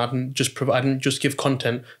content, and I didn't just give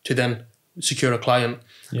content to then secure a client.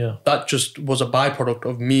 Yeah, that just was a byproduct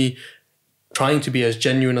of me trying to be as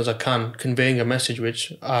genuine as I can, conveying a message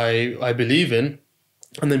which I believe in,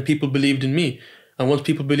 and then people believed in me. And once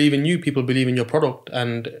people believe in you, people believe in your product.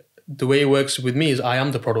 And the way it works with me is I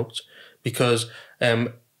am the product, because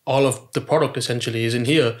all of the product essentially is in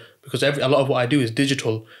here, because a lot of what I do is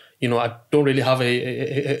digital. I don't really have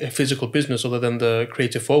a physical business other than the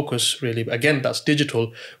creative focus, really. Again, that's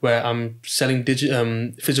digital, where I'm selling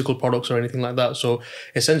physical products or anything like that. So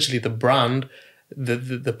essentially the brand,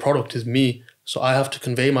 the product is me. So I have to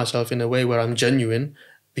convey myself in a way where I'm genuine,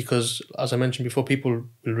 because as I mentioned before, people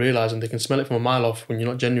will realize and they can smell it from a mile off when you're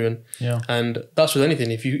not genuine. Yeah. And that's with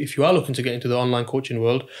anything. If you are looking to get into the online coaching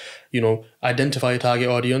world, identify your target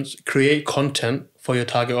audience, create content for your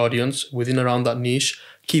target audience within around that niche,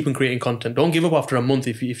 keep on creating content. Don't give up after a month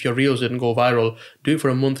if your reels didn't go viral. Do it for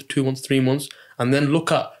a month, 2 months, 3 months, and then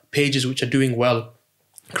look at pages which are doing well,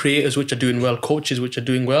 creators which are doing well, coaches which are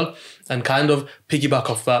doing well, and kind of piggyback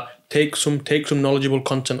off that. Take some knowledgeable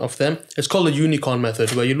content off them. It's called the unicorn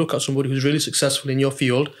method, where you look at somebody who's really successful in your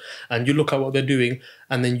field and you look at what they're doing,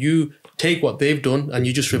 and then you take what they've done and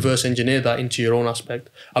you just reverse engineer that into your own aspect.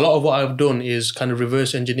 A lot of what I've done is kind of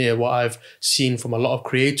reverse engineer what I've seen from a lot of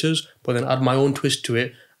creators, but then add my own twist to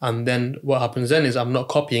it. And then what happens then is I'm not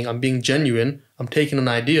copying, I'm being genuine. I'm taking an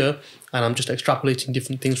idea and I'm just extrapolating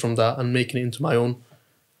different things from that and making it into my own.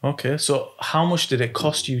 Okay, so how much did it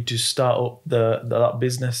cost you to start up that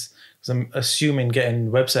business? Because I'm assuming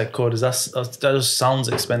getting website coders, that just sounds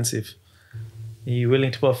expensive. Are you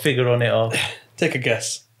willing to put a figure on it, or take a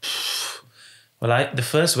guess? Well, the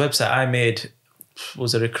first website I made,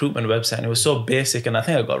 was a recruitment website, and it was so basic, and I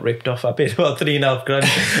think I got ripped off. I paid about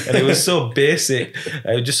 $3,500 and it was so basic.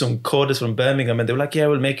 Just some coders from Birmingham, and they were like, yeah,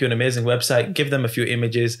 we'll make you an amazing website, give them a few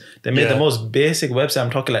images. They made the most basic website.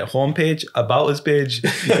 I'm talking like homepage, about us page,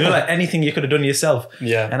 like anything you could have done yourself.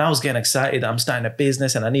 Yeah. And I was getting excited. I'm starting a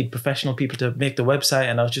business and I need professional people to make the website,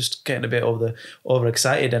 and I was just getting a bit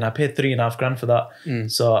overexcited, and I paid $3,500 for that.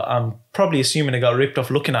 So I'm probably assuming I got ripped off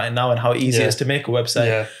looking at it now and how easy it is to make a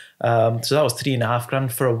website. Yeah. So that was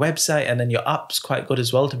 $3,500 for a website, and then your app's quite good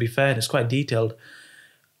as well, to be fair, and it's quite detailed.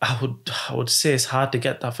 I would say it's hard to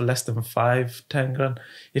get that for less than $5-10 grand.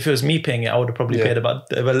 If it was me paying it, I would have probably paid I would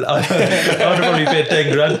have probably paid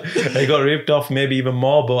 10 grand. I got ripped off, maybe even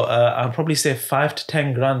more, but I'd probably say 5 to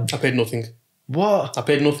 10 grand. I paid nothing. What? I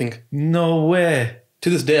paid nothing. No way. To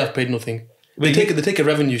this day, I've paid nothing. They take a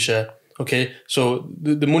revenue share. Okay, so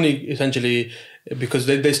the money essentially, because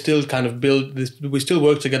they still kind of build this, we still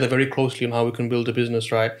work together very closely on how we can build a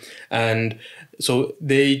business, right? And so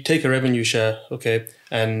they take a revenue share, okay,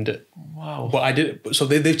 and wow. But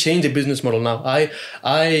they've changed the business model now. I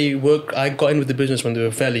got in with the business when they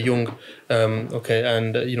were fairly young, okay,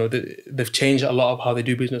 and they've changed a lot of how they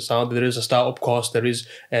do business now. There is a startup cost, there is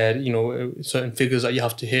certain figures that you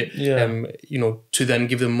have to hit, to then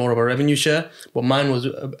give them more of a revenue share. But mine was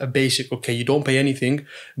a basic, okay, you don't pay anything,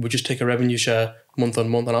 we just take a revenue share month on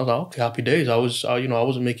month, and I was like, okay, happy days. I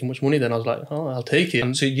wasn't making much money then. I was like, oh, I'll take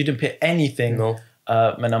it. So you didn't pay anything? No.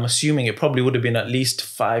 And I'm assuming it probably would have been at least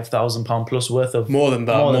 £5,000 plus worth of more than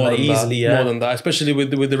that, easily, more than that. Especially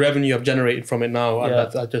with the revenue I've generated from it now,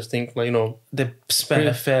 I just think they've spent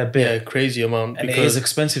a fair bit, crazy amount, and it is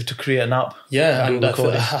expensive to create an app. Yeah, and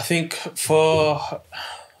I think for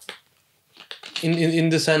in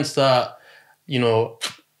the sense that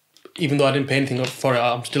even though I didn't pay anything for it,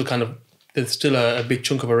 I'm still there's still a big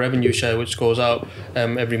chunk of a revenue share which goes out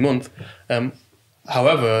every month.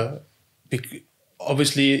 However,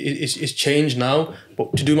 obviously it's changed now,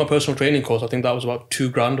 but to do my personal training course, I think that was about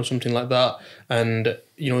 $2,000 or something like that. And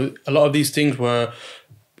a lot of these things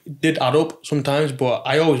did add up sometimes, but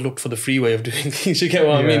I always looked for the free way of doing things. You get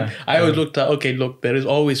what I mean? I always looked at, okay, look, there is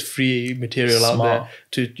always free material out there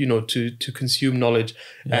to consume knowledge.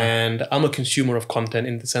 And I'm a consumer of content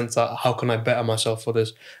in the sense that how can I better myself for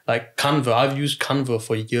this? Like Canva, I've used Canva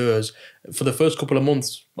for years. For the first couple of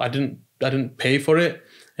months, I didn't pay for it,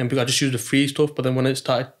 and I just used the free stuff. But then when I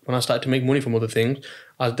started to make money from other things,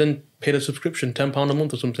 I then paid a subscription, £10 a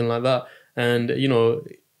month or something like that. And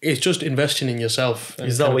it's just investing in yourself.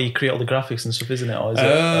 Is that where you create all the graphics and stuff, isn't it? Or is it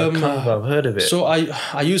Canva? I've heard of it. So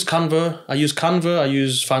I use Canva. I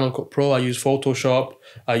use Final Cut Pro. I use Photoshop.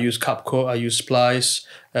 I use CapCut. I use Splice.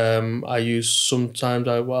 I use sometimes.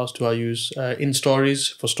 What else do I use?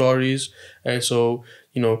 InStories for stories.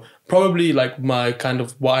 Probably like my kind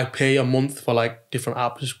of what I pay a month for like different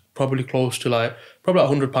apps is probably close to like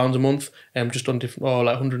 £100 a month. Just on different, or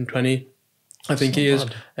like 120. I think it is.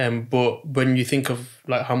 But when you think of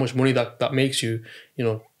like how much money that makes you,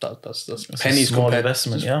 that's pennies compared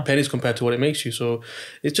investment, pennies compared to what it makes you. So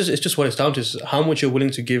it's just what it's down to, is how much you're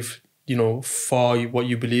willing to give, for what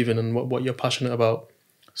you believe in and what you're passionate about.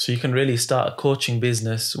 So you can really start a coaching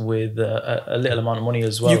business with a little amount of money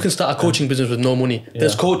as well. You can start a coaching business with no money.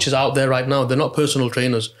 There's coaches out there right now. They're not personal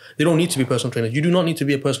trainers. They don't need to be personal trainers. You do not need to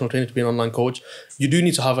be a personal trainer to be an online coach. You do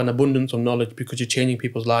need to have an abundance of knowledge because you're changing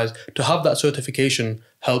people's lives. To have that certification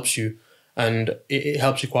helps you, and it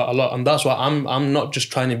helps you quite a lot. And that's why I'm not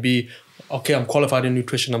just trying to be, okay, I'm qualified in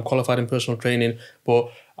nutrition, I'm qualified in personal training, but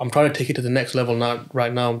I'm trying to take it to the next level now.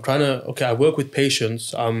 Right now, I'm trying to, I work with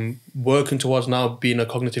patients. I'm working towards now being a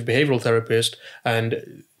cognitive behavioral therapist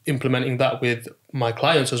and implementing that with my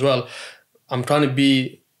clients as well. I'm trying to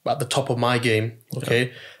be at the top of my game,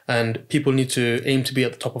 okay? And people need to aim to be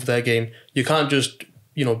at the top of their game. You can't just,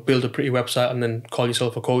 build a pretty website and then call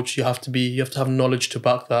yourself a coach. You have to have knowledge to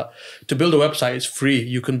back that. To build a website is free.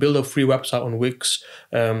 You can build a free website on Wix.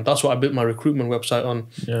 That's what I built my recruitment website on.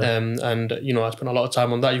 And I spent a lot of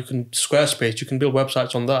time on that. You can Squarespace, you can build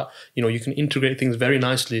websites on that. You can integrate things very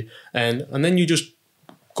nicely. And then you just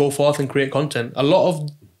go forth and create content. A lot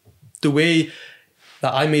of the way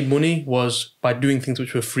that I made money was by doing things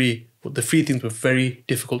which were free, but the free things were very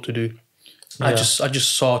difficult to do. I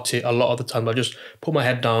just sought it a lot of the time. I just put my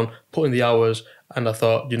head down, put in the hours, and I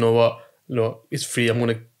thought, you know what, it's free. I'm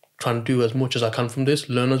going to try and do as much as I can from this,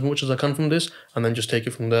 learn as much as I can from this, and then just take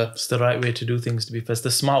it from there. It's the right way to do things, to be fair. It's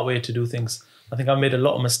the smart way to do things. I think I made a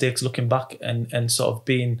lot of mistakes looking back and sort of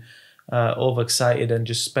being overexcited and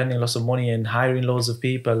just spending lots of money and hiring loads of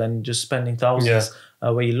people and just spending thousands.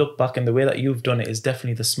 where you look back, and the way that you've done it is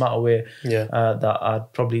definitely the smarter way. That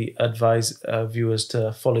I'd probably advise viewers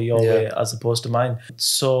to follow your way as opposed to mine.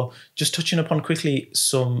 So just touching upon quickly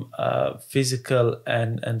some physical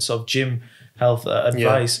and sort of gym health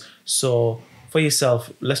advice. So for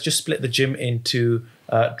yourself, let's just split the gym into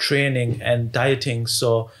training and dieting.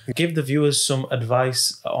 So give the viewers some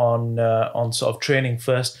advice on sort of training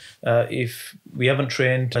first. If we haven't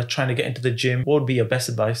trained, trying to get into the gym, what would be your best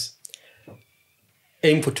advice?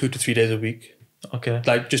 Aim for 2 to 3 days a week. Okay.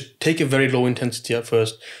 Like, just take a very low intensity at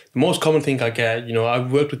first. The most common thing I get,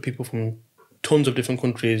 I've worked with people from tons of different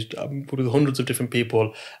countries, I've worked with hundreds of different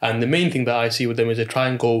people, and the main thing that I see with them is they try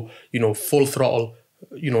and go, full throttle,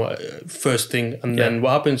 first thing, and then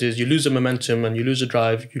what happens is you lose the momentum and you lose the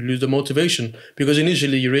drive, you lose the motivation, because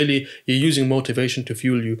initially you're using motivation to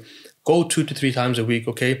fuel you. Go 2 to 3 times a week,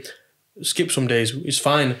 okay? Skip some days, it's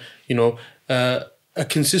fine. A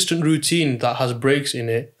consistent routine that has breaks in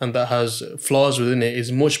it and that has flaws within it is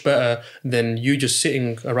much better than you just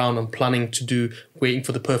sitting around and planning to do, waiting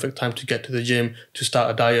for the perfect time to get to the gym, to start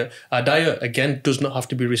a diet. A diet, again, does not have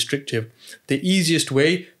to be restrictive. The easiest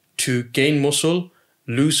way to gain muscle,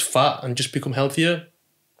 lose fat, and just become healthier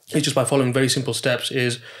is just by following very simple steps.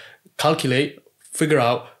 Is calculate, figure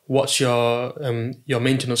out what's your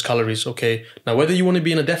maintenance calories, okay? Now, whether you want to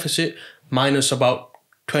be in a deficit, minus about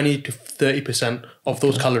 20 to 30% of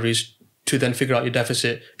those calories to then figure out your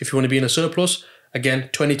deficit. If you want to be in a surplus, again,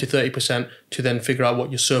 20 to 30% to then figure out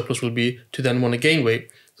what your surplus will be to then want to gain weight.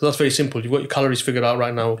 So that's very simple. You've got your calories figured out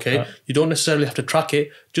right now, okay? Yeah. You don't necessarily have to track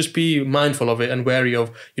it. Just be mindful of it and wary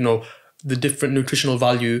of, the different nutritional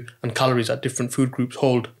value and calories that different food groups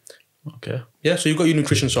hold. Okay. Yeah, so you've got your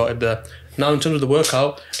nutrition sorted there. Now, in terms of the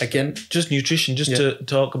workout, again... Just nutrition, to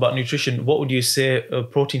talk about nutrition, what would you say,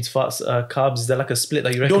 proteins, fats, carbs, is there like a split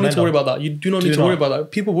that you recommend? You don't need to worry about that. You do not need to worry about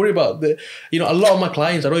that. People worry about a lot of my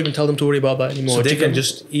clients, I don't even tell them to worry about that anymore. So they can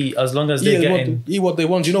just eat as long as they eat what they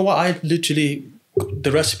want. You know what?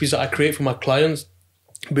 The recipes that I create for my clients,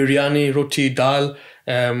 biryani, roti, dal,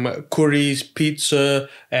 curries, pizza,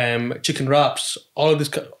 chicken wraps, all of this,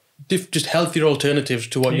 just healthier alternatives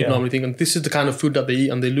to what you normally think. And this is the kind of food that they eat,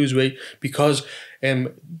 and they lose weight because a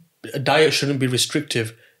diet shouldn't be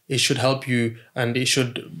restrictive. It should help you, and it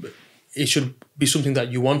should be something that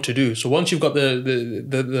you want to do. So once you've got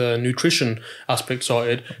the nutrition aspect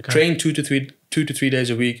sorted, train 2 to 3 days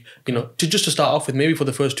a week, to start off with, maybe for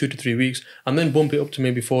the first 2 to 3 weeks, and then bump it up to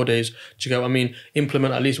maybe 4 days. Do you get what I mean?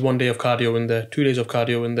 Implement at least 1 day of cardio in there, 2 days of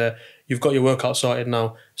cardio in there. You've got your workout sorted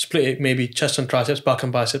now. Split it, maybe chest and triceps, back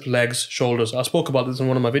and biceps, legs, shoulders. I spoke about this in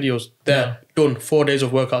one of my videos. Done. 4 days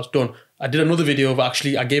of workouts, done. I did another video of I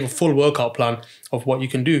gave a full workout plan of what you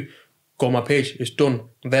can do. Go on my page, it's done.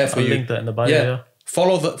 There for you. I'll link that in the bio. Yeah.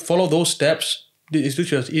 Follow those steps. It's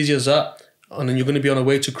literally as easy as that. And then you're going to be on a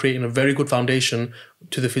way to creating a very good foundation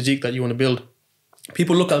to the physique that you want to build.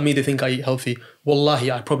 People look at me, they think I eat healthy.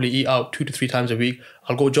 Wallahi, I probably eat out 2 to 3 times a week.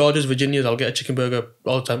 I'll go George's, Virginia's, I'll get a chicken burger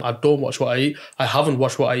all the time. I don't watch what I eat. I haven't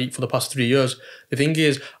watched what I eat for the past 3 years. The thing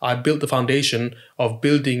is, I built the foundation of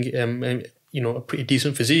building a pretty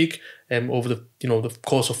decent physique over the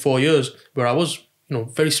course of 4 years, where I was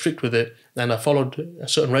very strict with it, and I followed a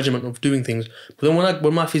certain regimen of doing things. But then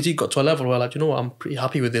when my physique got to a level where I'm pretty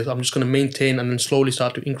happy with this, I'm just going to maintain and then slowly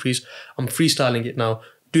start to increase. I'm freestyling it now,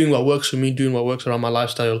 doing what works for me, doing what works around my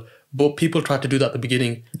lifestyle. But people try to do that at the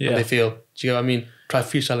beginning and they fail. Do you get what I mean? Try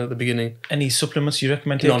freestyling at the beginning. Any supplements you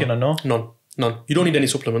recommend taking or no? None. You don't need any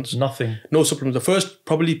supplements. Nothing. No supplements. The first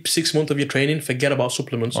probably 6 months of your training, forget about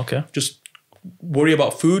supplements. Okay. Just worry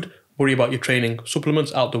about food, worry about your training.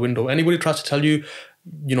 Supplements out the window. Anybody tries to tell you,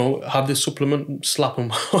 have this supplement, slap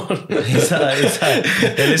them. Listen,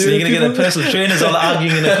 you're going to get the personal trainers all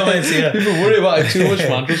arguing in the comments here. People worry about it too much,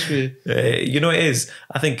 man. Trust me. It is.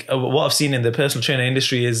 I think what I've seen in the personal trainer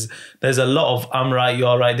industry is there's a lot of I'm right,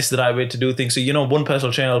 you're right, this is the right way to do things. So, one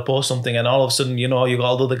personal trainer will post something and all of a sudden, you got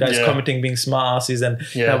all the other guys commenting, being smart asses and,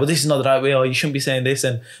 but this is not the right way, or you shouldn't be saying this.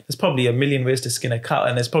 And there's probably a million ways to skin a cat,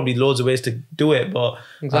 and there's probably loads of ways to do it. But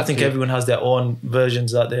I think everyone has their own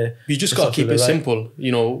versions that they... You just got to keep it simple.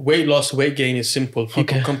 Weight loss, weight gain is simple.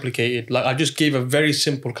 People complicate it. I just gave a very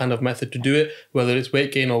simple kind of method to do it, whether it's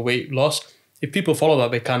weight gain or weight loss. If people follow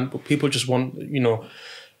that, they can. But people just want,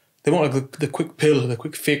 they want the quick pill, the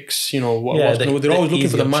quick fix. They're always looking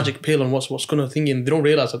for the magic pill and what's going to think. And they don't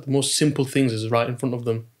realize that the most simple things is right in front of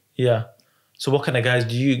them. Yeah. So what kind of guys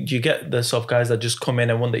do you get? The sort of guys that just come in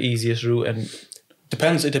and want the easiest route? And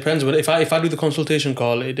depends. It depends. But if I do the consultation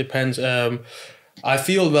call, it depends. I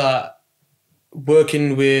feel that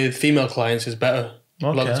working with female clients is better a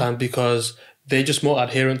lot of the time, because they're just more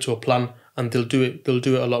adherent to a plan. and they'll do it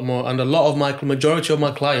a lot more. And a lot of majority of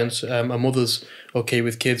my clients are mothers, okay,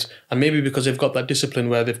 with kids, and maybe because they've got that discipline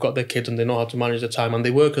where they've got their kids and they know how to manage their time, and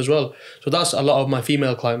they work as well. So that's a lot of my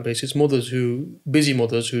female client base. It's busy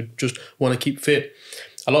mothers who just want to keep fit.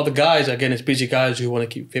 A lot of the guys, again, it's busy guys who want to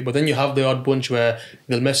keep fit. But then you have the odd bunch where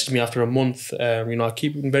they'll message me after a month. I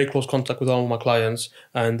keep in very close contact with all of my clients,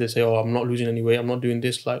 and they say, "Oh, I'm not losing any weight. I'm not doing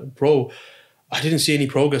this." Like, bro, I didn't see any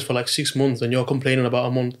progress for like 6 months, and you're complaining about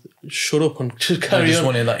a month. Shut up and just carry on. I just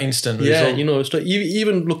wanted that instant result. result. It's like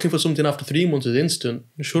even looking for something after 3 months is instant.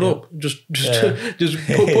 Shut up. Just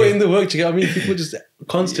put in the work. Do you get what I mean? People just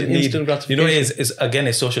instant gratification.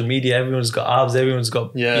 It's social media. Everyone's got abs. Everyone's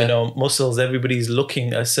got muscles. Everybody's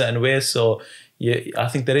looking a certain way. So I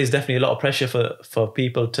think there is definitely a lot of pressure for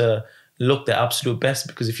people to look their absolute best,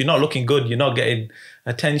 because if you're not looking good, you're not getting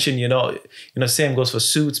attention. Same goes for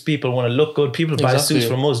suits. People want to look good. People buy suits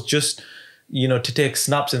from us just to take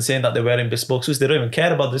snaps and saying that they're wearing bespoke suits. They don't even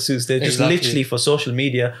care about the suits. They're just literally for social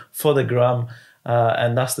media, for the gram.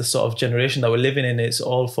 And that's the sort of generation that we're living in. It's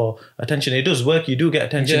all for attention. It does work. You do get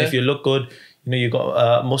attention if you look good. You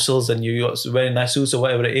got muscles and you're wearing nice suits or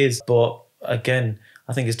whatever it is. But again,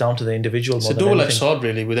 I think it's down to the individual. It's a double-edged sword,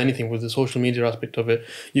 really, with anything, with the social media aspect of it.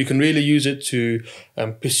 You can really use it to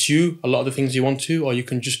pursue a lot of the things you want to, or you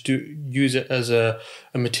can just use it as a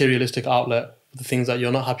materialistic outlet for the things that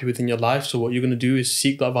you're not happy with in your life. So what you're going to do is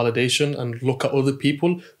seek that validation and look at other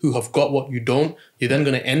people who have got what you don't. You're then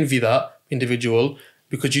going to envy that individual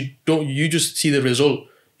because you just see the result.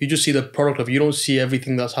 You just see the product of it. You don't see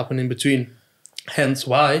everything that's happened in between. Hence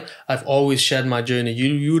why I've always shared my journey.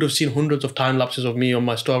 You would have seen hundreds of time lapses of me on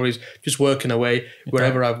my stories, just working away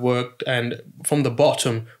wherever I've worked. And from the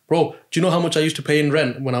bottom, bro, do you know how much I used to pay in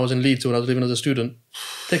rent when I was in Leeds, when I was living as a student?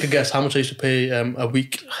 Take a guess how much I used to pay a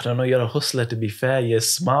week. I don't know, you're a hustler, to be fair. You're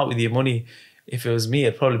smart with your money. If it was me,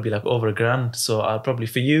 it'd probably be like over $1,000. So I'd probably,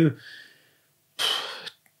 for you,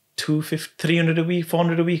 250, 300 a week,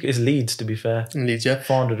 400 a week is Leeds, to be fair. In Leeds, yeah.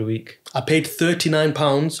 400 a week. I paid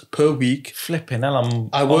 £39 per week. Flipping hell,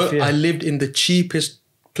 I lived in the cheapest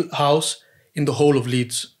house in the whole of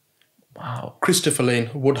Leeds. Wow. Christopher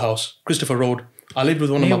Lane, Woodhouse, Christopher Road. I lived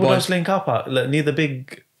with one of my boys. Woodhouse Lane car park, near the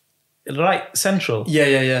big, right, central?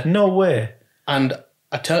 Yeah. No way. And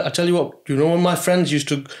I tell you what, when my friends used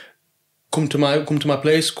to come to my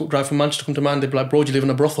place, drive from Manchester, come to mine, they'd be like, "Bro, do you live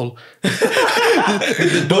in a brothel?"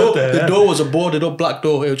 The door was a boarded up black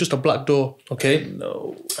door. It was just a black door, okay?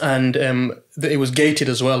 No. And it was gated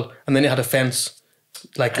as well. And then it had a fence,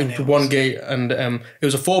 like one gate. And it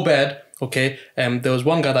was a 4-bed, okay? There was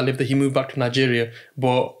one guy that lived there. He moved back to Nigeria.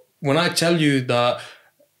 But when I tell you that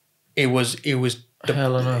it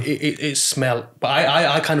smelled. But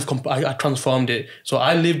I transformed it. So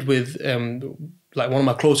I lived with like one of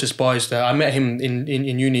my closest boys there. I met him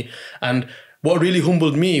in uni. And what really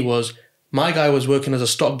humbled me was my guy was working as a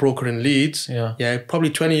stockbroker in Leeds. Yeah,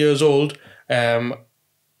 probably 20 years old. Working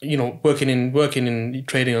in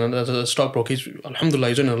trading as a stockbroker. Alhamdulillah,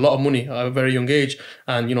 he's earning a lot of money at a very young age.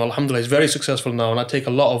 And, alhamdulillah, he's very successful now. And I take a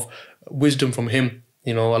lot of wisdom from him.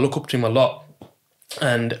 I look up to him a lot.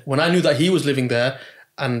 And when I knew that he was living there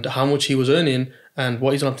and how much he was earning and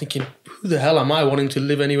what he's on, I'm thinking, who the hell am I wanting to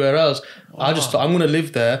live anywhere else? Wow. I just thought, I'm going to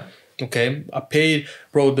live there. Okay, I paid,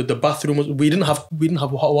 bro. The bathroom was. We didn't have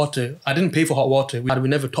hot water. I didn't pay for hot water. We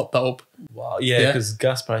never topped that up. Wow. Yeah, because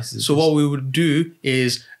gas prices. So what we would do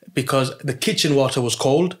is, because the kitchen water was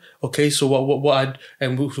cold. Okay, so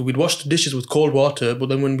we'd wash the dishes with cold water. But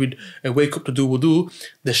then when we'd wake up to do wudu,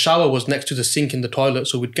 the shower was next to the sink in the toilet.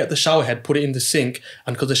 So we'd get the shower head, put it in the sink,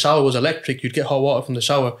 and because the shower was electric, you'd get hot water from the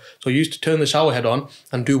shower. So you used to turn the shower head on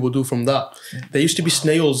and do wudu from that. There used to be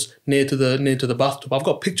snails near to the bathtub. I've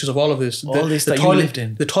got pictures of all of this. All this that you lived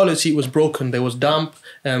in. The toilet seat was broken. There was damp,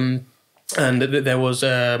 and there was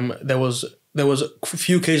a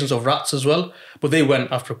few occasions of rats as well, but they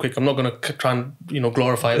went after a quick. I'm not going to try and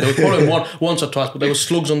glorify it. There was probably once or twice, but there was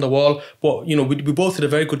slugs on the wall. But we both did a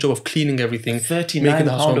very good job of cleaning everything.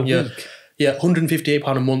 £39 a week. Yeah,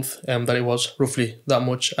 £158 a month. That it was roughly that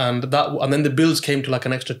much, and then the bills came to like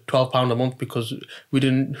an extra £12 a month because we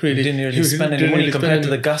didn't really spend any money compared to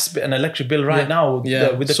the gas and electric bill right now.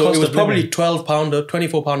 Yeah, with the so cost it was of probably living. £12 or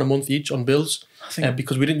 £24 a month each on bills,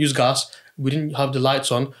 because we didn't use gas. We didn't have the lights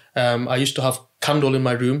on. I used to have candle in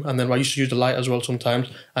my room, and then I used to use the light as well sometimes.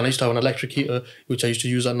 And I used to have an electric heater, which I used to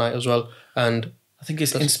use at night as well. And I think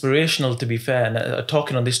it's inspirational, to be fair, and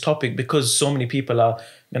talking on this topic, because so many people are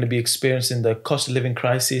going to be experiencing the cost of living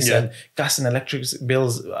crisis, and gas and electric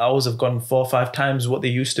bills. Ours have gone 4 or 5 times what they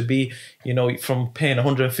used to be. You know, from paying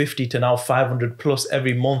 150 to now 500 plus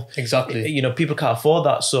every month. Exactly. You know, people can't afford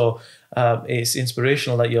that. So it's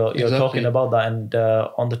inspirational that you're talking about that. And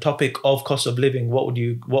on the topic of cost of living,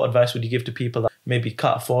 what advice would you give to people that maybe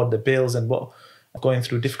can't afford the bills and what going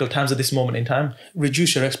through difficult times at this moment in time?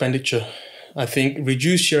 Reduce your expenditure. I think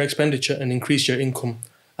reduce your expenditure and increase your income.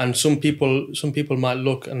 And some people might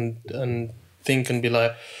look and think and be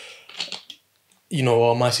like, you know,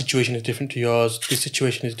 oh, my situation is different to yours. This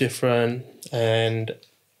situation is different, and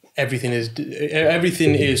everything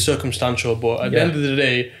is circumstantial. But at the end of the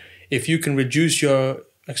day, if you can reduce your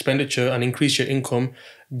expenditure and increase your income,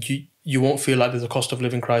 you won't feel like there's a cost of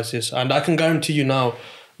living crisis. And I can guarantee you now,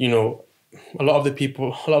 you know, a lot of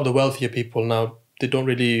the wealthier people now, they don't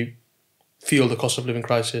really feel the cost of living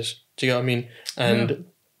crisis. Do you get what I mean? And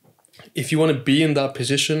if you want to be in that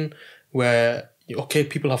position where, okay,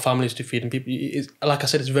 people have families to feed and people, like I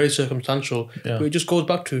said, it's very circumstantial. But it just goes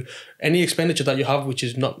back to any expenditure that you have, which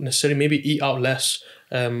is not necessarily, maybe eat out less.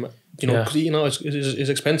 You know, because eating out is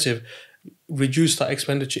expensive. Reduce that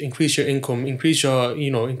expenditure, increase your income, increase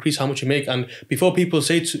how much you make. And before people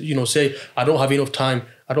say, I don't have enough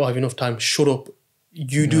time, shut up.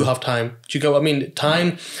 You do have time. Do you get what I mean?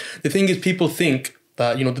 Time, the thing is, people think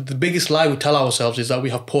that, you know, the biggest lie we tell ourselves is that we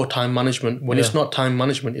have poor time management, when it's not time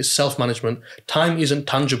management, it's self-management. Time isn't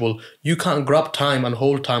tangible. You can't grab time and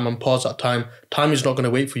hold time and pause that time. Time is not going to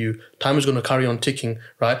wait for you. Time is going to carry on ticking,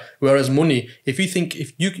 right? Whereas money, if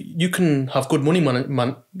you can have good money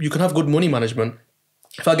you can have good money management.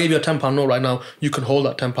 If I gave you a £10 note right now, you can hold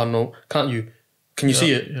that £10 note, can't you? Can you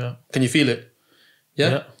see it? Yeah. Can you feel it?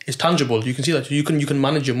 Yeah? It's tangible. You can see that. You can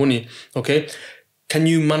manage your money. Okay. Can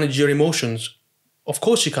you manage your emotions? Of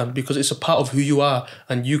course you can, because it's a part of who you are,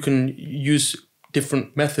 and you can use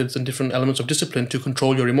different methods and different elements of discipline to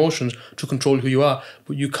control your emotions, to control who you are.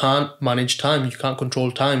 But you can't manage time. You can't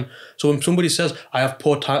control time. So when somebody says, I have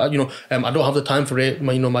poor time, I don't have the time for it,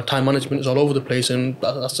 my time management is all over the place, and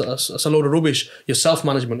that's a load of rubbish. Your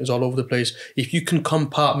self-management is all over the place. If you can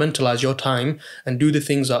compartmentalize your time and do the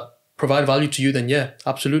things that provide value to you, then yeah,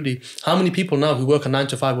 absolutely. How many people now who work a 9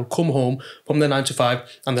 to 5 will come home from their 9 to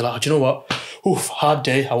 5 and they're like, do you know what? Oof, hard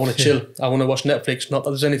day. I want to chill. I want to watch Netflix. Not that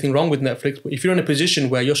there's anything wrong with Netflix, but if you're in a position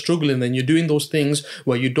where you're struggling, then you're doing those things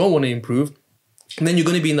where you don't want to improve, and then you're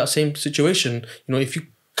going to be in that same situation. You know, if you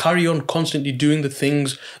carry on constantly doing the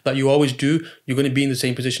things that you always do, you're going to be in the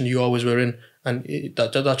same position you always were in. And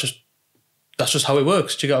that's just how it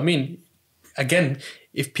works. Do you get what I mean? Again,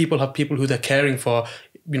 if people have people who they're caring for,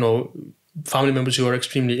 you know, family members who are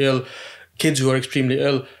extremely ill, kids who are extremely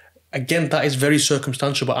ill, again, that is very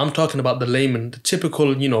circumstantial. But I'm talking about the layman, the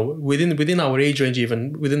typical, you know, within our age range,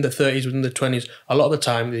 even within the 30s, within the 20s, a lot of the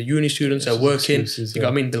time, the uni students are working. You know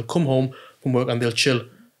what I mean? They'll come home from work and they'll chill,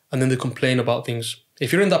 and then they complain about things.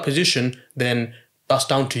 If you're in that position, then that's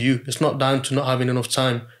down to you. It's not down to not having enough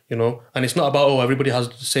time, you know. And it's not about, oh, everybody has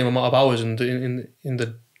the same amount of hours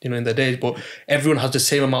in their days, but everyone has the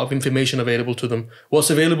same amount of information available to them. What's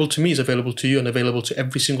available to me is available to you and available to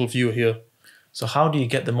every single viewer here. So how do you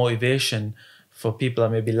get the motivation for people that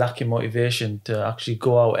may be lacking motivation to actually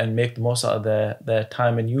go out and make the most out of their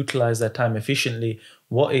time and utilize their time efficiently?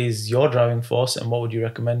 What is your driving force, and what would you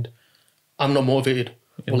recommend? I'm not motivated.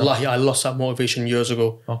 Wallahi, I lost that motivation years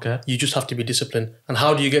ago. Okay. You just have to be disciplined. And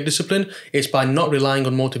how do you get disciplined? It's by not relying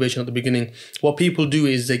on motivation at the beginning. What people do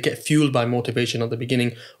is they get fueled by motivation at the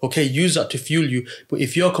beginning. Okay, use that to fuel you. But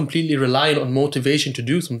if you're completely reliant on motivation to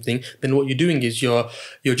do something, then what you're doing is you're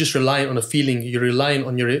just reliant on a feeling. You're relying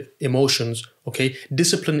on your emotions. Okay,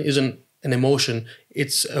 discipline isn't an emotion,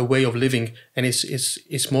 it's a way of living, and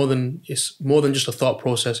it's more than just a thought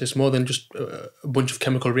process. It's more than just a bunch of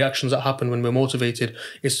chemical reactions that happen when we're motivated.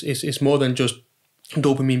 It's more than just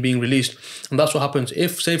dopamine being released. And that's what happens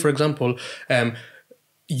if, say for example,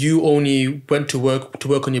 you only went to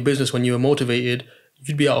work on your business when you were motivated,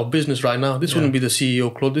 you'd be out of business right now. This wouldn't be the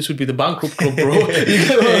CEO club, this would be the bankrupt club, bro. You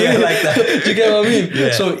get what I mean? Like that. Do you get what I mean?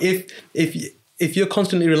 Yeah. So if you're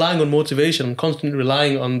constantly relying on motivation, constantly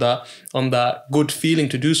relying on that good feeling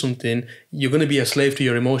to do something, you're going to be a slave to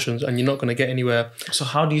your emotions and you're not going to get anywhere. So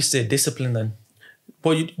how do you stay disciplined then?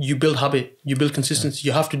 Well, you build habit, you build consistency.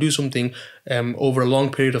 You have to do something over a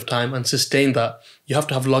long period of time and sustain that. You have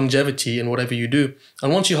to have longevity in whatever you do.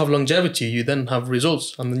 And once you have longevity, you then have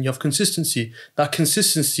results, and then you have consistency. That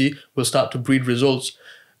consistency will start to breed results.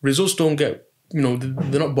 Results don't get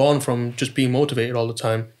they're not born from just being motivated all the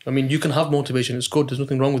time. I mean, you can have motivation, it's good, there's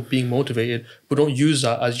nothing wrong with being motivated, but don't use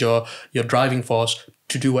that as your driving force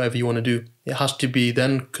to do whatever you want to do. It has to be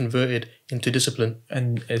then converted into discipline.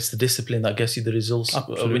 And it's the discipline that gets you the results.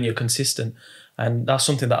 Absolutely. When you're consistent. And that's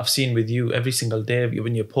something that I've seen with you every single day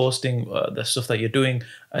when you're posting the stuff that you're doing.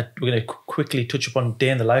 We're going to quickly touch upon day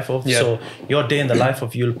in the life of. Yeah. So your day in the life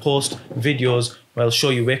of, you'll post videos where I'll show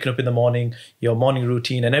you waking up in the morning, your morning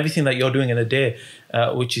routine and everything that you're doing in a day,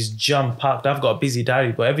 which is jam-packed. I've got a busy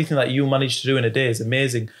diary, but everything that you manage to do in a day is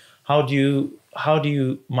amazing. How do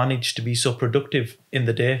you manage to be so productive in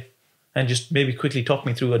the day? And just maybe quickly talk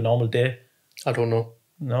me through a normal day. I don't know.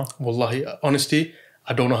 No? Wallahi, honestly,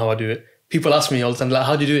 I don't know how I do it. People ask me all the time, like,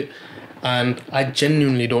 how do you do it? And I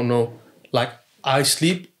genuinely don't know. Like, I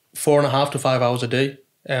sleep 4.5 to 5 hours a day,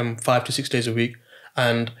 5 to 6 days a week.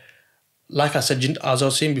 And like I said, as I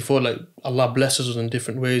was saying before, like, Allah blesses us in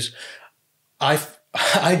different ways. I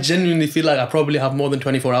genuinely feel like I probably have more than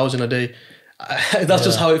 24 hours in a day. That's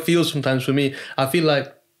just how it feels sometimes for me. I feel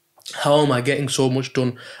like, how am I getting so much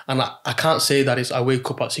done? And I can't say that I wake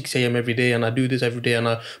up at 6 a.m. every day and I do this every day.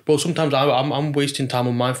 But sometimes I'm wasting time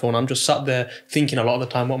on my phone. I'm just sat there thinking a lot of the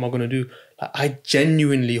time, what am I going to do? Like, I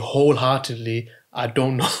genuinely, wholeheartedly, I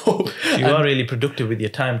don't know. You are really productive with your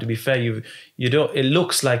time. To be fair, you don't. It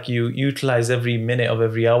looks like you utilize every minute of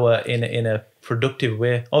every hour in a productive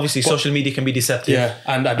way. Obviously, social media can be deceptive. Yeah,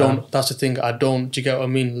 and I don't. That's the thing. I don't. Do you get what I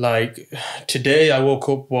mean? Like, today I woke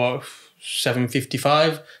up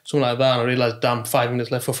 7:55, something like that, and I realised, damn, 5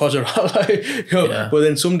 minutes left for Fajr. But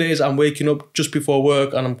then some days I'm waking up just before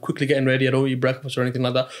work and I'm quickly getting ready. I don't eat breakfast or anything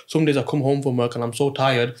like that. Some days I come home from work and I'm so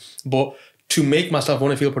tired. But to make myself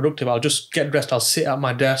want to feel productive, I'll just get dressed, I'll sit at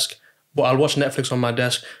my desk, but I'll watch Netflix on my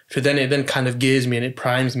desk. So then it then kind of gears me and it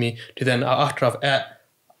primes me to then, after I've ate,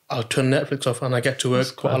 I'll turn Netflix off and I get to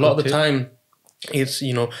work. But a lot of the time, it's,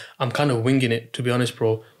 I'm kind of winging it, to be honest,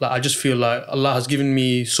 bro. Like, I just feel like Allah has given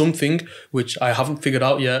me something which I haven't figured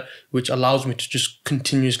out yet, which allows me to just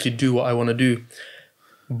continuously do what I want to do.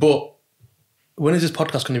 But when is this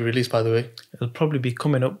podcast going to be released, by the way? It'll probably be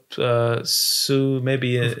coming up soon,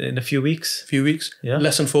 maybe in a few weeks. Few weeks? Yeah.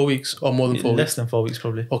 Less than 4 weeks or more than 4 weeks? Less than 4 weeks,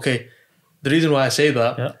 probably. Okay. The reason why I say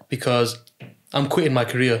that, because I'm quitting my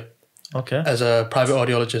career as a private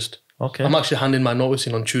audiologist. Okay. I'm actually handing my notice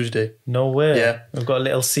in on Tuesday. No way. Yeah. We've got a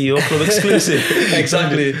little CEO Club exclusive.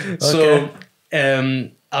 Exactly. So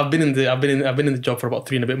I've been in the job for about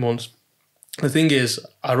 3 and a bit months. The thing is,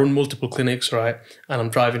 I run multiple clinics, right? And I'm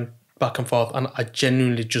driving back and forth, and I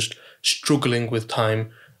genuinely just struggling with time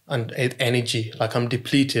and energy. Like, I'm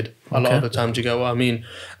depleted a lot of the time. Do you get what I mean?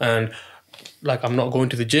 And like, I'm not going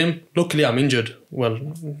to the gym. Luckily, I'm injured. Well,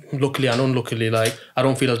 luckily and unluckily, like, I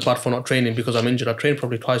don't feel as bad for not training because I'm injured. I train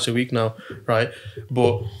probably twice a week now, right?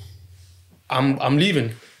 But I'm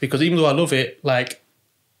leaving because even though I love it, like,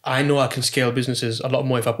 I know I can scale businesses a lot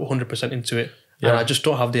more if I put 100% into it. Yeah. And I just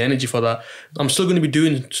don't have the energy for that. I'm still going to be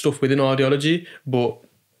doing stuff within audiology, but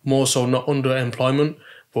more so not under employment,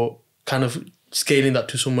 but kind of scaling that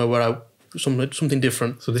to somewhere where something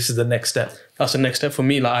different. So this is the next step. That's the next step for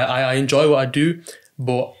me. Like, I enjoy what I do,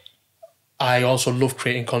 but I also love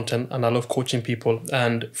creating content and I love coaching people.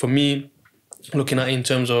 And for me, looking at it in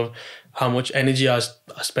terms of how much energy I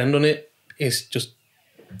spend on it, it's just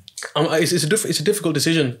it's a difficult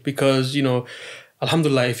decision because,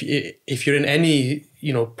 alhamdulillah, if you're in any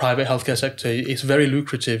private healthcare sector, it's very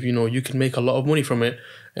lucrative. You can make a lot of money from it.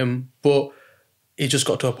 But it just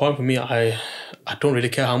got to a point for me, I don't really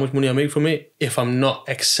care how much money I make from it if I'm not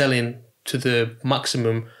excelling to the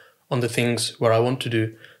maximum on the things where I want to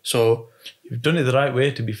do. So you've done it the right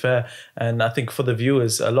way, to be fair. And I think for the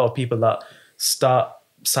viewers, a lot of people that start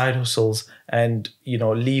side hustles and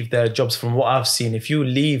leave their jobs, from what I've seen, if you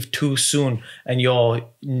leave too soon and you're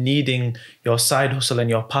needing your side hustle and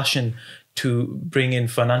your passion to bring in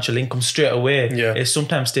financial income straight away, it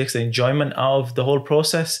sometimes takes the enjoyment out of the whole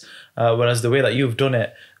process. Whereas the way that you've done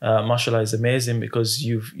it, mashallah, is amazing because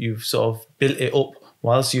you've sort of built it up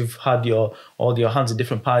whilst you've had all your hands in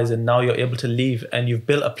different pies, and now you're able to leave and you've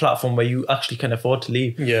built a platform where you actually can afford to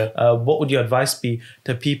leave. What would your advice be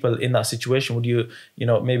to people in that situation? Would you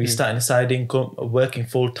maybe starting a side income, working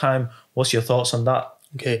full time? What's your thoughts on that?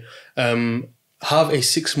 Okay, have a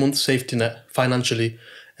 6-month safety net financially,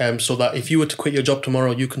 so that if you were to quit your job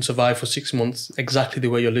tomorrow, you can survive for 6 months exactly the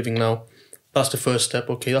way you're living now. That's the first step.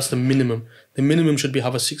 Okay, that's the minimum. The minimum should be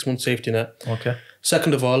have a 6-month safety net. Okay.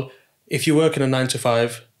 Second of all, if you work in a 9 to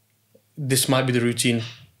 5, this might be the routine.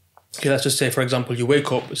 Okay, let's just say, for example, you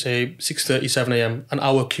wake up, say 6:30, 7 a.m, an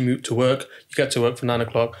hour commute to work. You get to work for 9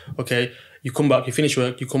 o'clock. Okay, You come back, you finish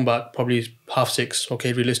work, you come back probably 6:30.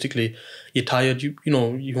 Okay, realistically, you're tired. You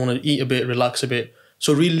know you want to eat a bit, relax a bit.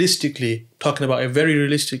 So realistically, talking about it very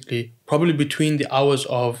realistically, probably between the hours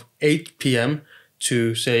of 8 p.m.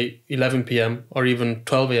 to say 11 p.m. or even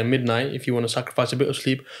 12 a.m. midnight, if you want to sacrifice a bit of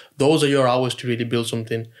sleep, those are your hours to really build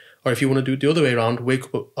something. Or if you want to do it the other way around, wake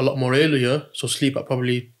up a lot more earlier, so sleep at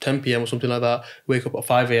probably 10 p.m. or something like that, wake up at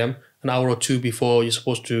 5 a.m., an hour or two before you're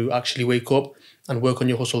supposed to actually wake up and work on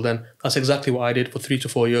your hustle then. That's exactly what I did for 3 to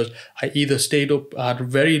 4 years. I either stayed up, I had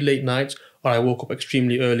very late nights, or I woke up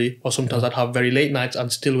extremely early, or sometimes I'd have very late nights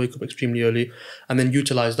and still wake up extremely early, and then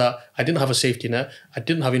utilize that. I didn't have a safety net. I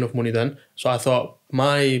didn't have enough money then. So I thought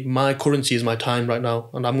my currency is my time right now,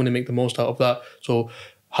 and I'm going to make the most out of that. So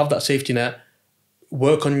have that safety net.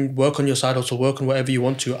 Work on your side hustle, work on whatever you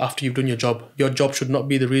want to after you've done your job. Your job should not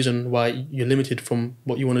be the reason why you're limited from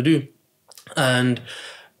what you want to do. And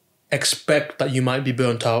expect that you might be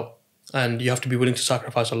burnt out, and you have to be willing to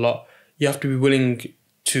sacrifice a lot. You have to be willing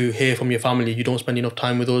to hear from your family. You don't spend enough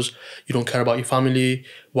time with us. You don't care about your family.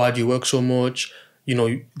 Why do you work so much? You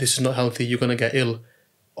know, this is not healthy. You're going to get ill.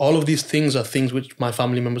 All of these things are things which my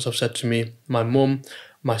family members have said to me. My mum,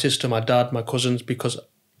 my sister, my dad, my cousins, because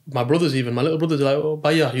my brothers, even my little brothers, are like, "Oh,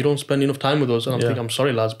 Baya, you don't spend enough time with us." And I'm thinking, "I'm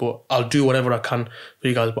sorry, lads, but I'll do whatever I can for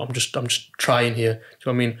you guys. But I'm just trying here." Do you know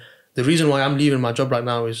what I mean? The reason why I'm leaving my job right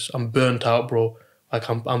now is I'm burnt out, bro. Like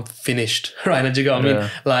I'm finished, right? And do you get what I mean?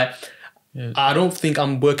 Like, I don't think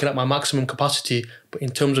I'm working at my maximum capacity, but in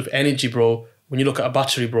terms of energy, bro, when you look at a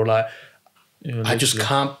battery, bro, like I just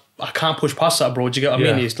can't push past that, bro. Do you get what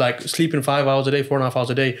I mean? It's like sleeping 5 hours a day, 4.5 hours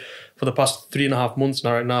a day for the past 3.5 months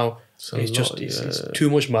now, right now. It's too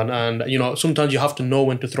much, man. And you know, sometimes you have to know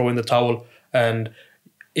when to throw in the towel, and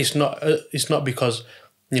it's not because,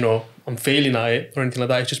 you know, I'm failing at it or anything like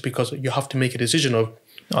that. It's just because you have to make a decision of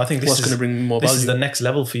I think what's going to bring more value. This is the next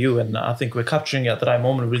level for you, and I think we're capturing it at the right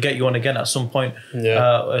moment. We'll get you on again at some point,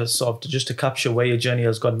 sort of just to capture where your journey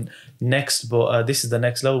has gone next. But this is the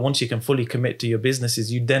next level. Once you can fully commit to your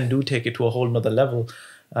businesses, you then do take it to a whole nother level.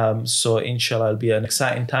 So inshallah, it'll be an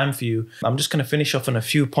exciting time for you. I'm just going to finish off on a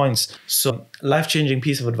few points. So life-changing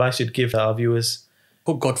piece of advice you'd give our viewers?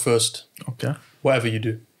 Put God first. Okay. Whatever you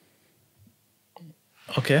do.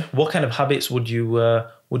 Okay. What kind of habits would you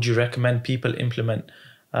recommend people implement?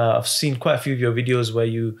 I've seen quite a few of your videos where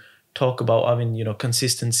you talk about having, you know,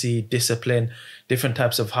 consistency, discipline, different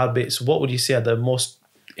types of habits. What would you say are the most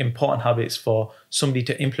important habits for somebody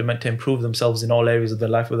to implement to improve themselves in all areas of their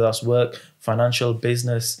life, whether that's work, financial,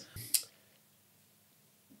 business?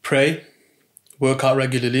 Pray, work out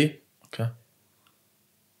regularly. Okay.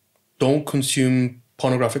 Don't consume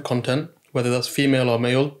pornographic content, whether that's female or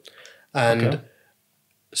male, and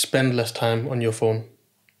spend less time on your phone.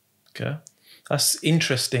 Okay. That's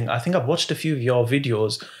interesting. I think I've watched a few of your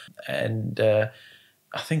videos, and I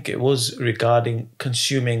think it was regarding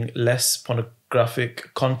consuming less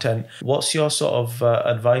pornographic content. What's your sort of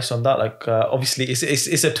advice on that? Like, obviously,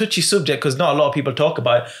 it's a touchy subject because not a lot of people talk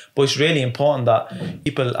about it, but it's really important that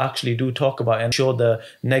people actually do talk about it and show the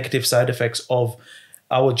negative side effects of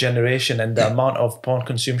our generation and the amount of porn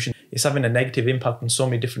consumption. It's having a negative impact on so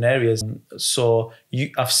many different areas. So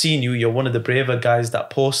I've seen you're one of the braver guys that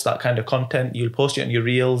post that kind of content. You'll post it on your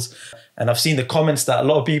reels. And I've seen the comments that a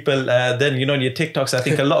lot of people, then, you know, on your TikToks, I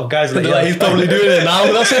think a lot of guys are like, he's probably doing it now.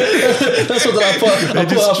 That's what I put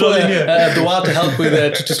dua to help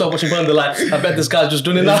with, to stop watching porn. They're like, I bet this guy's just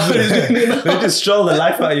doing it now. They just stroll the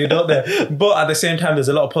life out of you, don't they? But at the same time, there's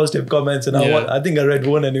a lot of positive comments. And I think I read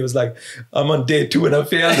one and it was like, I'm on day 2 and I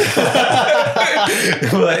failed.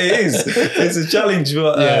 But it's a challenge.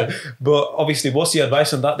 But obviously, what's your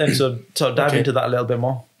advice on that then? So dive into that a little bit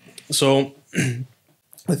more. So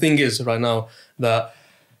the thing is right now that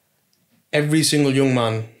every single young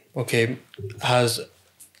man, has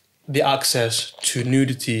the access to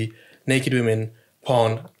nudity, naked women,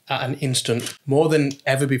 porn at an instant, more than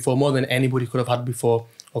ever before, more than anybody could have had before,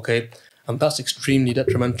 And that's extremely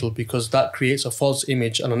detrimental because that creates a false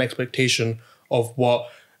image and an expectation of what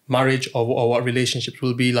marriage or what relationships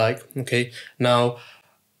will be like, Now,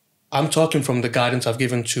 I'm talking from the guidance I've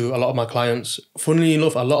given to a lot of my clients. Funnily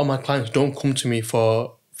enough, a lot of my clients don't come to me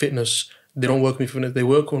for fitness. They don't work with me for fitness. They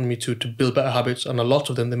work on me to build better habits. And a lot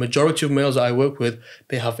of them, the majority of males that I work with,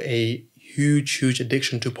 they have a huge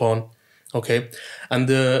addiction to porn. And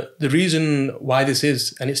the reason why this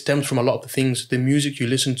is, and it stems from a lot of the things, the music you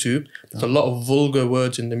listen to, there's a lot of vulgar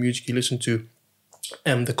words in the music you listen to,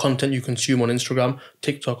 the content you consume on Instagram,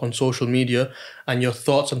 TikTok, on social media, and your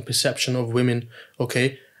thoughts and perception of women,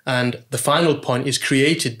 And the final point is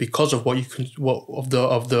created because of of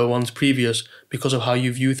the ones previous, because of how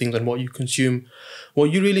you view things and what you consume.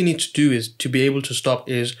 What you really need to do is to be able to stop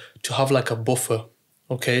is to have like a buffer.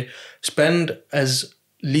 Okay, spend as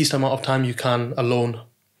least amount of time you can alone.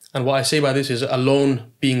 And what I say by this is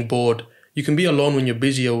alone being bored. You can be alone when you're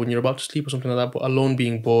busy or when you're about to sleep or something like that, but alone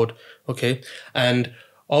being bored. Okay, and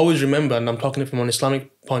always remember, and I'm talking it from an Islamic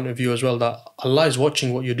point of view as well, that Allah is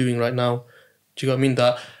watching what you're doing right now. Do you know what I mean?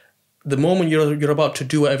 That the moment you're about to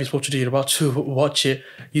do whatever you're supposed to do, you're about to watch it,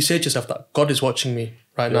 you say to yourself that God is watching me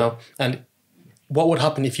right now. And what would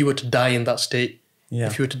happen if you were to die in that state? Yeah.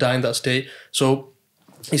 If you were to die in that state. So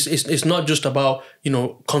it's not just about, you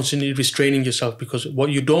know, constantly restraining yourself, because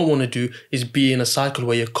what you don't want to do is be in a cycle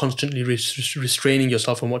where you're constantly restraining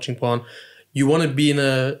yourself from watching porn. You want to be in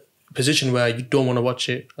a position where you don't want to watch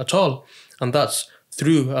it at all. And that's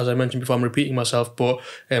through, as I mentioned before, I'm repeating myself, but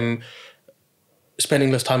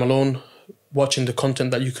spending less time alone, watching the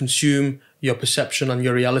content that you consume, your perception and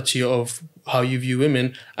your reality of how you view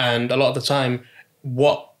women. And a lot of the time,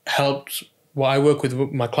 what I work with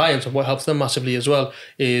my clients and what helps them massively as well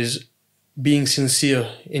is being sincere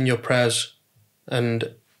in your prayers.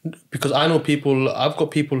 And because I know I've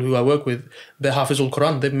got people who I work with, they're Hafizul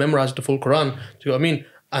Quran, they've memorized the full Quran, do you know what I mean?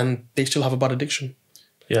 And they still have a bad addiction.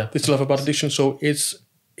 Yeah. They still have a bad addiction. So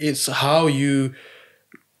it's how you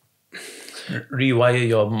rewire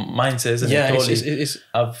your mindset, isn't yeah, it? Totally. It's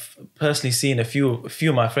I've personally seen a few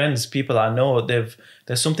of my friends, people I know, there's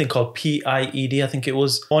something called PIED, I think it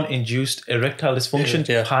was, porn-induced erectile dysfunction,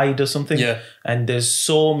 PID or something. Yeah. And there's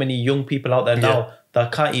so many young people out there now that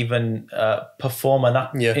can't even perform an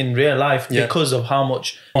act in real life because of how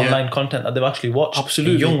much online content that they've actually watched.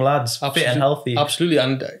 Absolutely. Young lads, fit and healthy. Absolutely.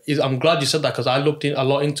 And I'm glad you said that, because I looked a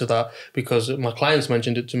lot into that because my clients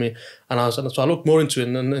mentioned it to me. And so I looked more into it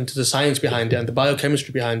and into the science behind it and the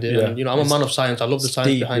biochemistry behind it. And, you know, I'm a man of science. I love the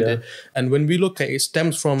science behind it. And when we look at it, it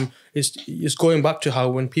stems from, it's going back to how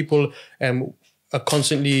when people are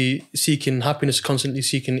constantly seeking happiness, constantly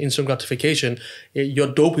seeking instant gratification, your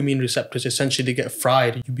dopamine receptors essentially get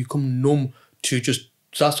fried. You become numb to just,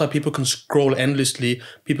 that's why people can scroll endlessly.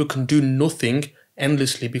 People can do nothing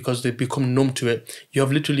endlessly because they become numb to it. You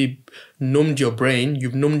have literally numbed your brain,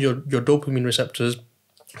 you've numbed your dopamine receptors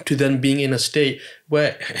to then being in a state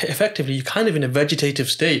where effectively you're kind of in a vegetative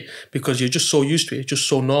state because you're just so used to it. It's just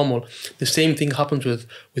so normal. The same thing happens with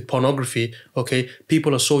pornography. Okay,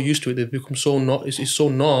 people are so used to it. They've become so it's so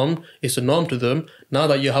norm. It's a norm to them. Now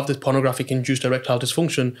that you have this pornographic induced erectile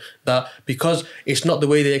dysfunction, that because it's not the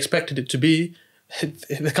way they expected it to be,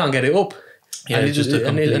 they can't get it up. Yeah,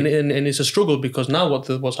 and it's a struggle because now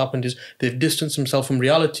what's happened is they've distanced themselves from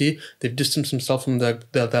reality, they've distanced themselves from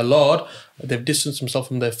their Lord, they've distanced themselves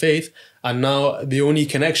from their faith, and now the only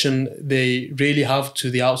connection they really have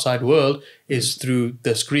to the outside world is through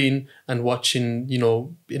the screen and watching, you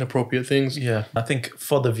know, inappropriate things. Yeah, I think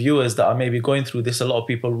for the viewers that are maybe going through this, a lot of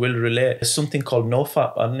people will relate. There's something called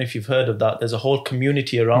NoFap. I don't know if you've heard of that. There's a whole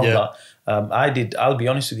community around that. I'll be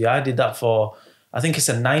honest with you, I did that for, I think it's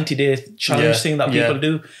a 90-day challenge thing that people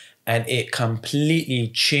do, and it completely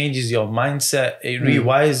changes your mindset. It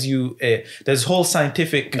rewires you. There's whole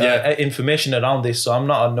scientific information around this, so I'm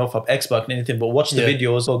not a NoFap expert in anything, but watch the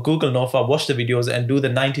videos, or Google NoFap, watch the videos and do the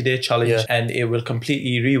 90-day challenge, and it will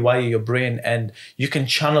completely rewire your brain, and you can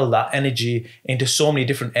channel that energy into so many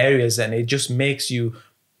different areas, and it just makes you,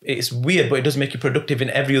 it's weird, but it does make you productive in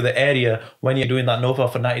every other area when you're doing that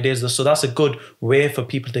NoFap for 90 days. So that's a good way for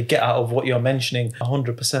people to get out of what you're mentioning,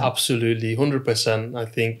 100%. Absolutely, 100%. I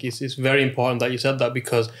think it's very important that you said that,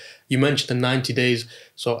 because you mentioned the 90 days.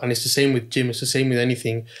 So, and it's the same with gym, it's the same with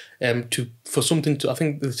anything. I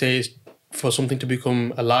think they say for something to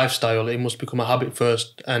become a lifestyle, it must become a habit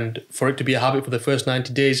first. And for it to be a habit for the first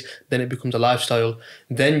 90 days, then it becomes a lifestyle.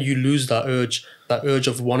 Then you lose that urge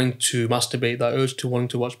of wanting to masturbate, that urge to wanting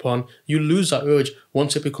to watch porn. You lose that urge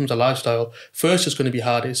once it becomes a lifestyle. First, it's going to be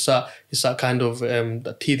hard. It's that kind of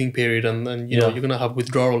that teething period, and you know, you're going to have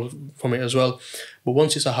withdrawal from it as well. But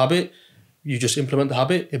once it's a habit, you just implement the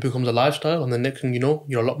habit, it becomes a lifestyle, and the next thing you know,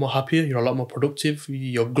 you're a lot more happier, you're a lot more productive,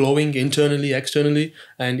 you're glowing internally, externally,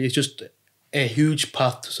 and it's just a huge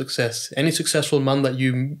path to success. Any successful man that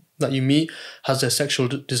you meet has their sexual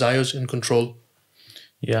desires in control.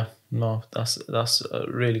 Yeah, no, that's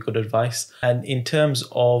really good advice. And in terms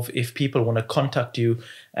of if people want to contact you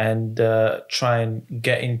and try and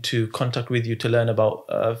get into contact with you to learn about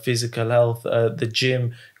physical health, the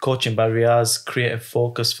gym, coaching by Riaz, creative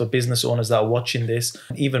focus for business owners that are watching this,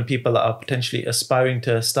 even people that are potentially aspiring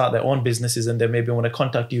to start their own businesses and they maybe want to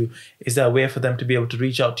contact you, is there a way for them to be able to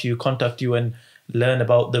reach out to you, contact you, and learn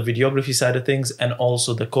about the videography side of things and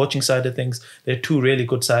also the coaching side of things. They're two really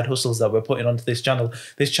good side hustles that we're putting onto this channel.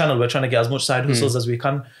 This channel, we're trying to get as much side hustles as we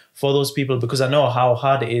can for those people, because I know how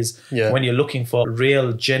hard it is when you're looking for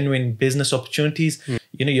real, genuine business opportunities.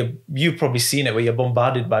 You know, you've probably seen it where you're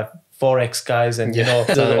bombarded by Forex guys and you know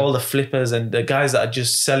all the flippers and the guys that are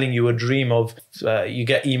just selling you a dream of you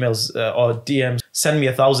get emails or DMs, send me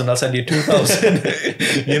 1,000, I'll send you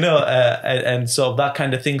 2,000 you know, and so that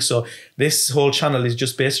kind of thing. So this whole channel is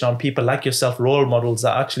just based on people like yourself, role models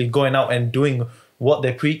that are actually going out and doing what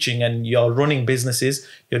they're preaching, and you're running businesses,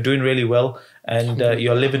 you're doing really well, and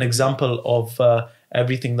you're a living example of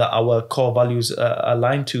everything that our core values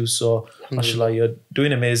align to. So mashallah, you're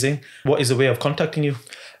doing amazing. What is the way of contacting you?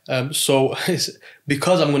 So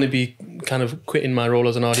because I'm going to be kind of quitting my role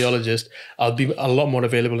as an audiologist, I'll be a lot more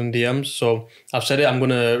available in DMs. So I've said it, I'm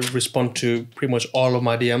going to respond to pretty much all of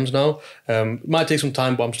my DMs now. It might take some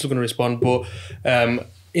time, but I'm still going to respond. But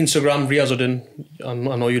Instagram, Riaz Uddin,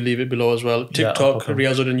 I know you leave it below as well. TikTok,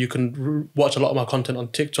 Riaz Uddin, you can watch a lot of my content on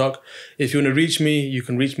TikTok. If you want to reach me, you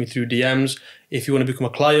can reach me through DMs. If you want to become a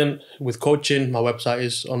client with coaching, my website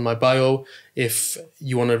is on my bio. If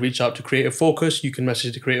you want to reach out to Creative Focus, you can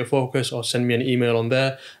message the Creative Focus or send me an email on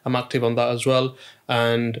there. I'm active on that as well.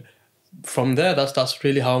 And from there, that's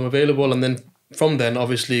really how I'm available. And then from then,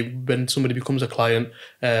 obviously, when somebody becomes a client,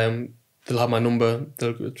 they'll have my number.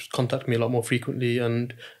 They'll contact me a lot more frequently,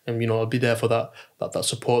 and you know, I'll be there for that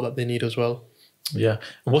support that they need as well. Yeah.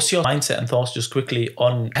 What's your mindset and thoughts just quickly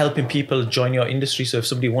on helping people join your industry? So if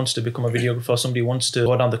somebody wants to become a videographer, somebody wants to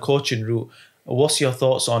go down the coaching route, what's your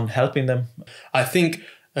thoughts on helping them? I think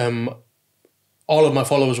all of my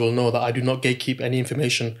followers will know that I do not gatekeep any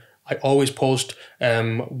information. I always post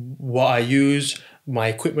what I use, my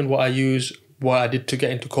equipment, what I use, what I did to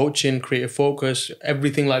get into coaching, Creative Focus,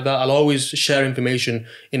 everything like that. I'll always share information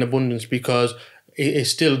in abundance because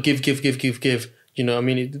it's still give. You know, I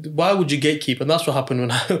mean, why would you gatekeep? And that's what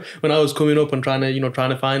happened when I was coming up and trying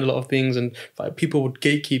to find a lot of things, and people would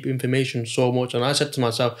gatekeep information so much. And I said to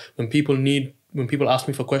myself, when people ask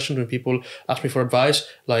me for questions, when people ask me for advice,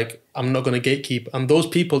 like, I'm not going to gatekeep. And those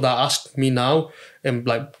people that asked me now,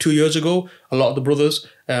 like 2 years ago, a lot of the brothers,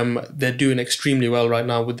 they're doing extremely well right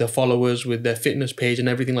now with their followers, with their fitness page and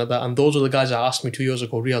everything like that. And those are the guys that asked me 2 years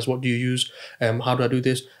ago, Riaz, what do you use? How do I do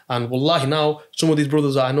this? And wallahi, now, some of these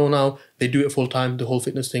brothers that I know now, they do it full time, the whole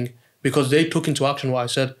fitness thing, because they took into action what I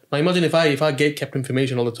said. Now imagine if I gatekept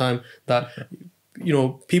information all the time, that, you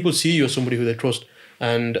know, people see you as somebody who they trust.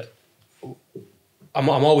 And I'm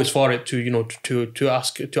always for it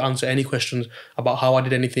to answer any questions about how I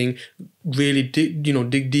did anything, really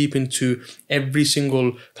dig deep into every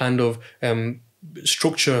single kind of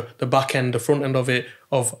structure, the back end, the front end of it,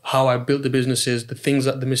 of how I built the businesses,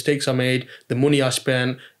 the mistakes I made, the money I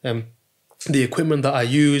spent, the equipment that I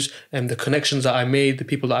use, and the connections that I made, the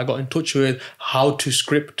people that I got in touch with, how to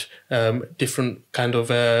script different kind of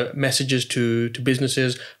messages to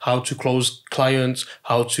businesses, how to close clients,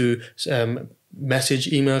 how to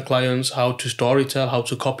email clients, how to storytell, how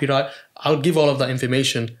to copyright. I'll give all of that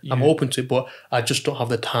information. Yeah. I'm open to it, but I just don't have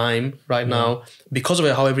the time right now because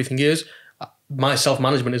of how everything is. My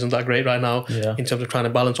self-management isn't that great right now in terms of trying to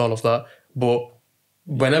balance all of that. But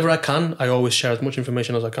whenever I can, I always share as much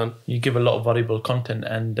information as I can. You give a lot of valuable content,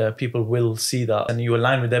 and people will see that. And you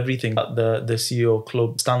align with everything that the CEO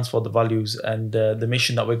Club stands for, the values and the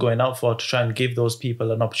mission that we're going out for, to try and give those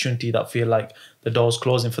people an opportunity that feel like the door's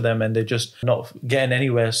closing for them and they're just not getting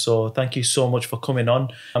anywhere. So thank you so much for coming on.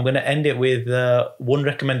 I'm going to end it with one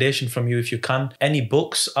recommendation from you, if you can. Any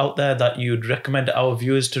books out there that you'd recommend our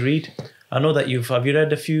viewers to read? I know that have you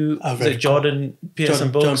read a few? I've read Jordan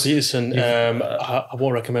Peterson books? John Peterson. I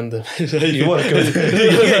won't recommend them. You won't recommend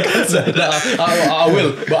them? I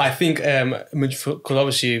will, but I think because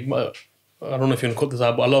obviously, I don't know if you want to cut this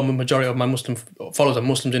out, but a lot of the majority of my Muslim followers are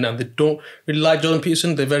Muslims in it, and they don't really like Jordan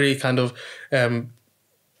Peterson. They're very kind of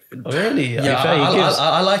really? Yeah,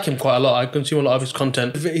 I like him quite a lot. I consume a lot of his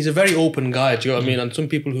content. He's a very open guy, do you know what I mean? And some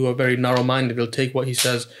people who are very narrow-minded will take what he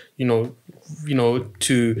says, to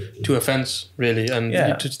offense, really, and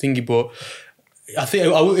to thingy. But I think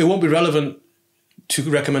it won't be relevant to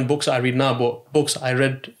recommend books that I read now, but books I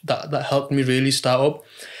read that helped me really start up.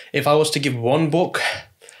 If I was to give one book,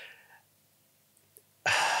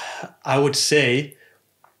 I would say,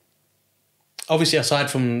 obviously, aside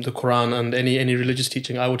from the Quran and any religious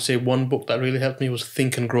teaching, I would say one book that really helped me was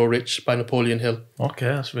Think and Grow Rich by Napoleon Hill. Okay,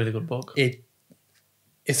 that's a really good book.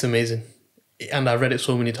 It's amazing. And I've read it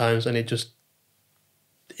so many times, and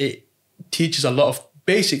it teaches a lot of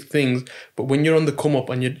basic things, but when you're on the come up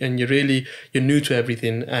and you're new to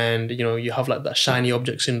everything, and you know you have like that shiny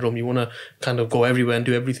object syndrome, you want to kind of go everywhere and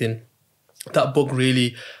do everything. That book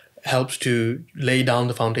really helps to lay down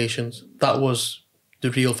the foundations. That was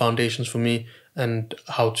the real foundations for me, and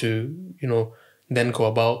how to, you know, then go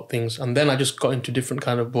about things. And then I just got into different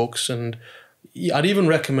kind of books, and I'd even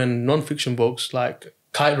recommend non-fiction books like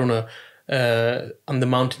Kite Runner, and The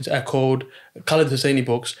Mountains Echoed, Khaled Hosseini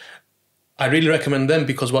books. I really recommend them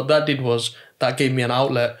because what that did was that gave me an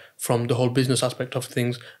outlet from the whole business aspect of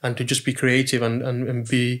things, and to just be creative and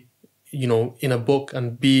be, you know, in a book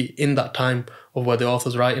and be in that time of where the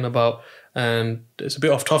author's writing about. And it's a bit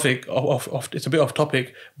off topic, it's a bit off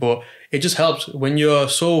topic, but it just helps when you're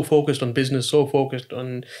so focused on business, so focused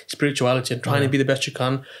on spirituality and trying to be the best you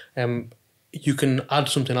can. You can add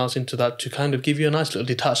something else into that to kind of give you a nice little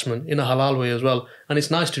detachment in a halal way as well. And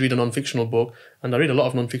it's nice to read a non-fictional book, and I read a lot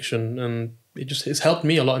of non-fiction, and it's helped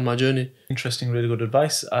me a lot in my journey. Interesting, really good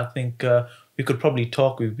advice. I think we could probably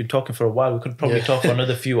talk, we've been talking for a while, we could probably talk for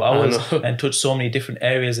another few hours and touch so many different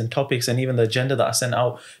areas and topics, and even the agenda that I sent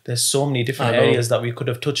out, there's so many different areas that we could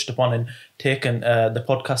have touched upon and taken the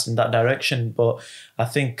podcast in that direction. But I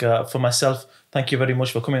think for myself, thank you very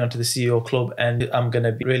much for coming onto the CEO Club, and I'm going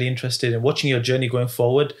to be really interested in watching your journey going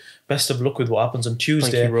forward. Best of luck with what happens on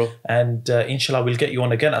Tuesday. Thank you, bro. And inshallah, we'll get you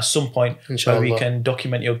on again at some point where we can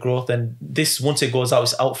document your growth. And this, once it goes out,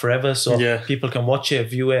 it's out forever, so people can watch it,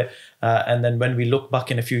 view it, and then when we look back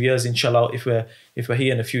in a few years, inshallah, if we're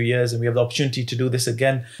here in a few years and we have the opportunity to do this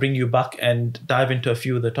again, bring you back and dive into a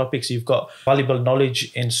few of the topics. You've got valuable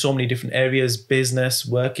knowledge in so many different areas, business,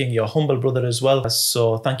 working, you're a humble brother as well.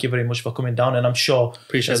 So thank you very much for coming down, and I'm sure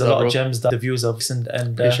there's a lot of gems that the viewers have listened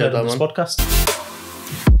and heard on this podcast.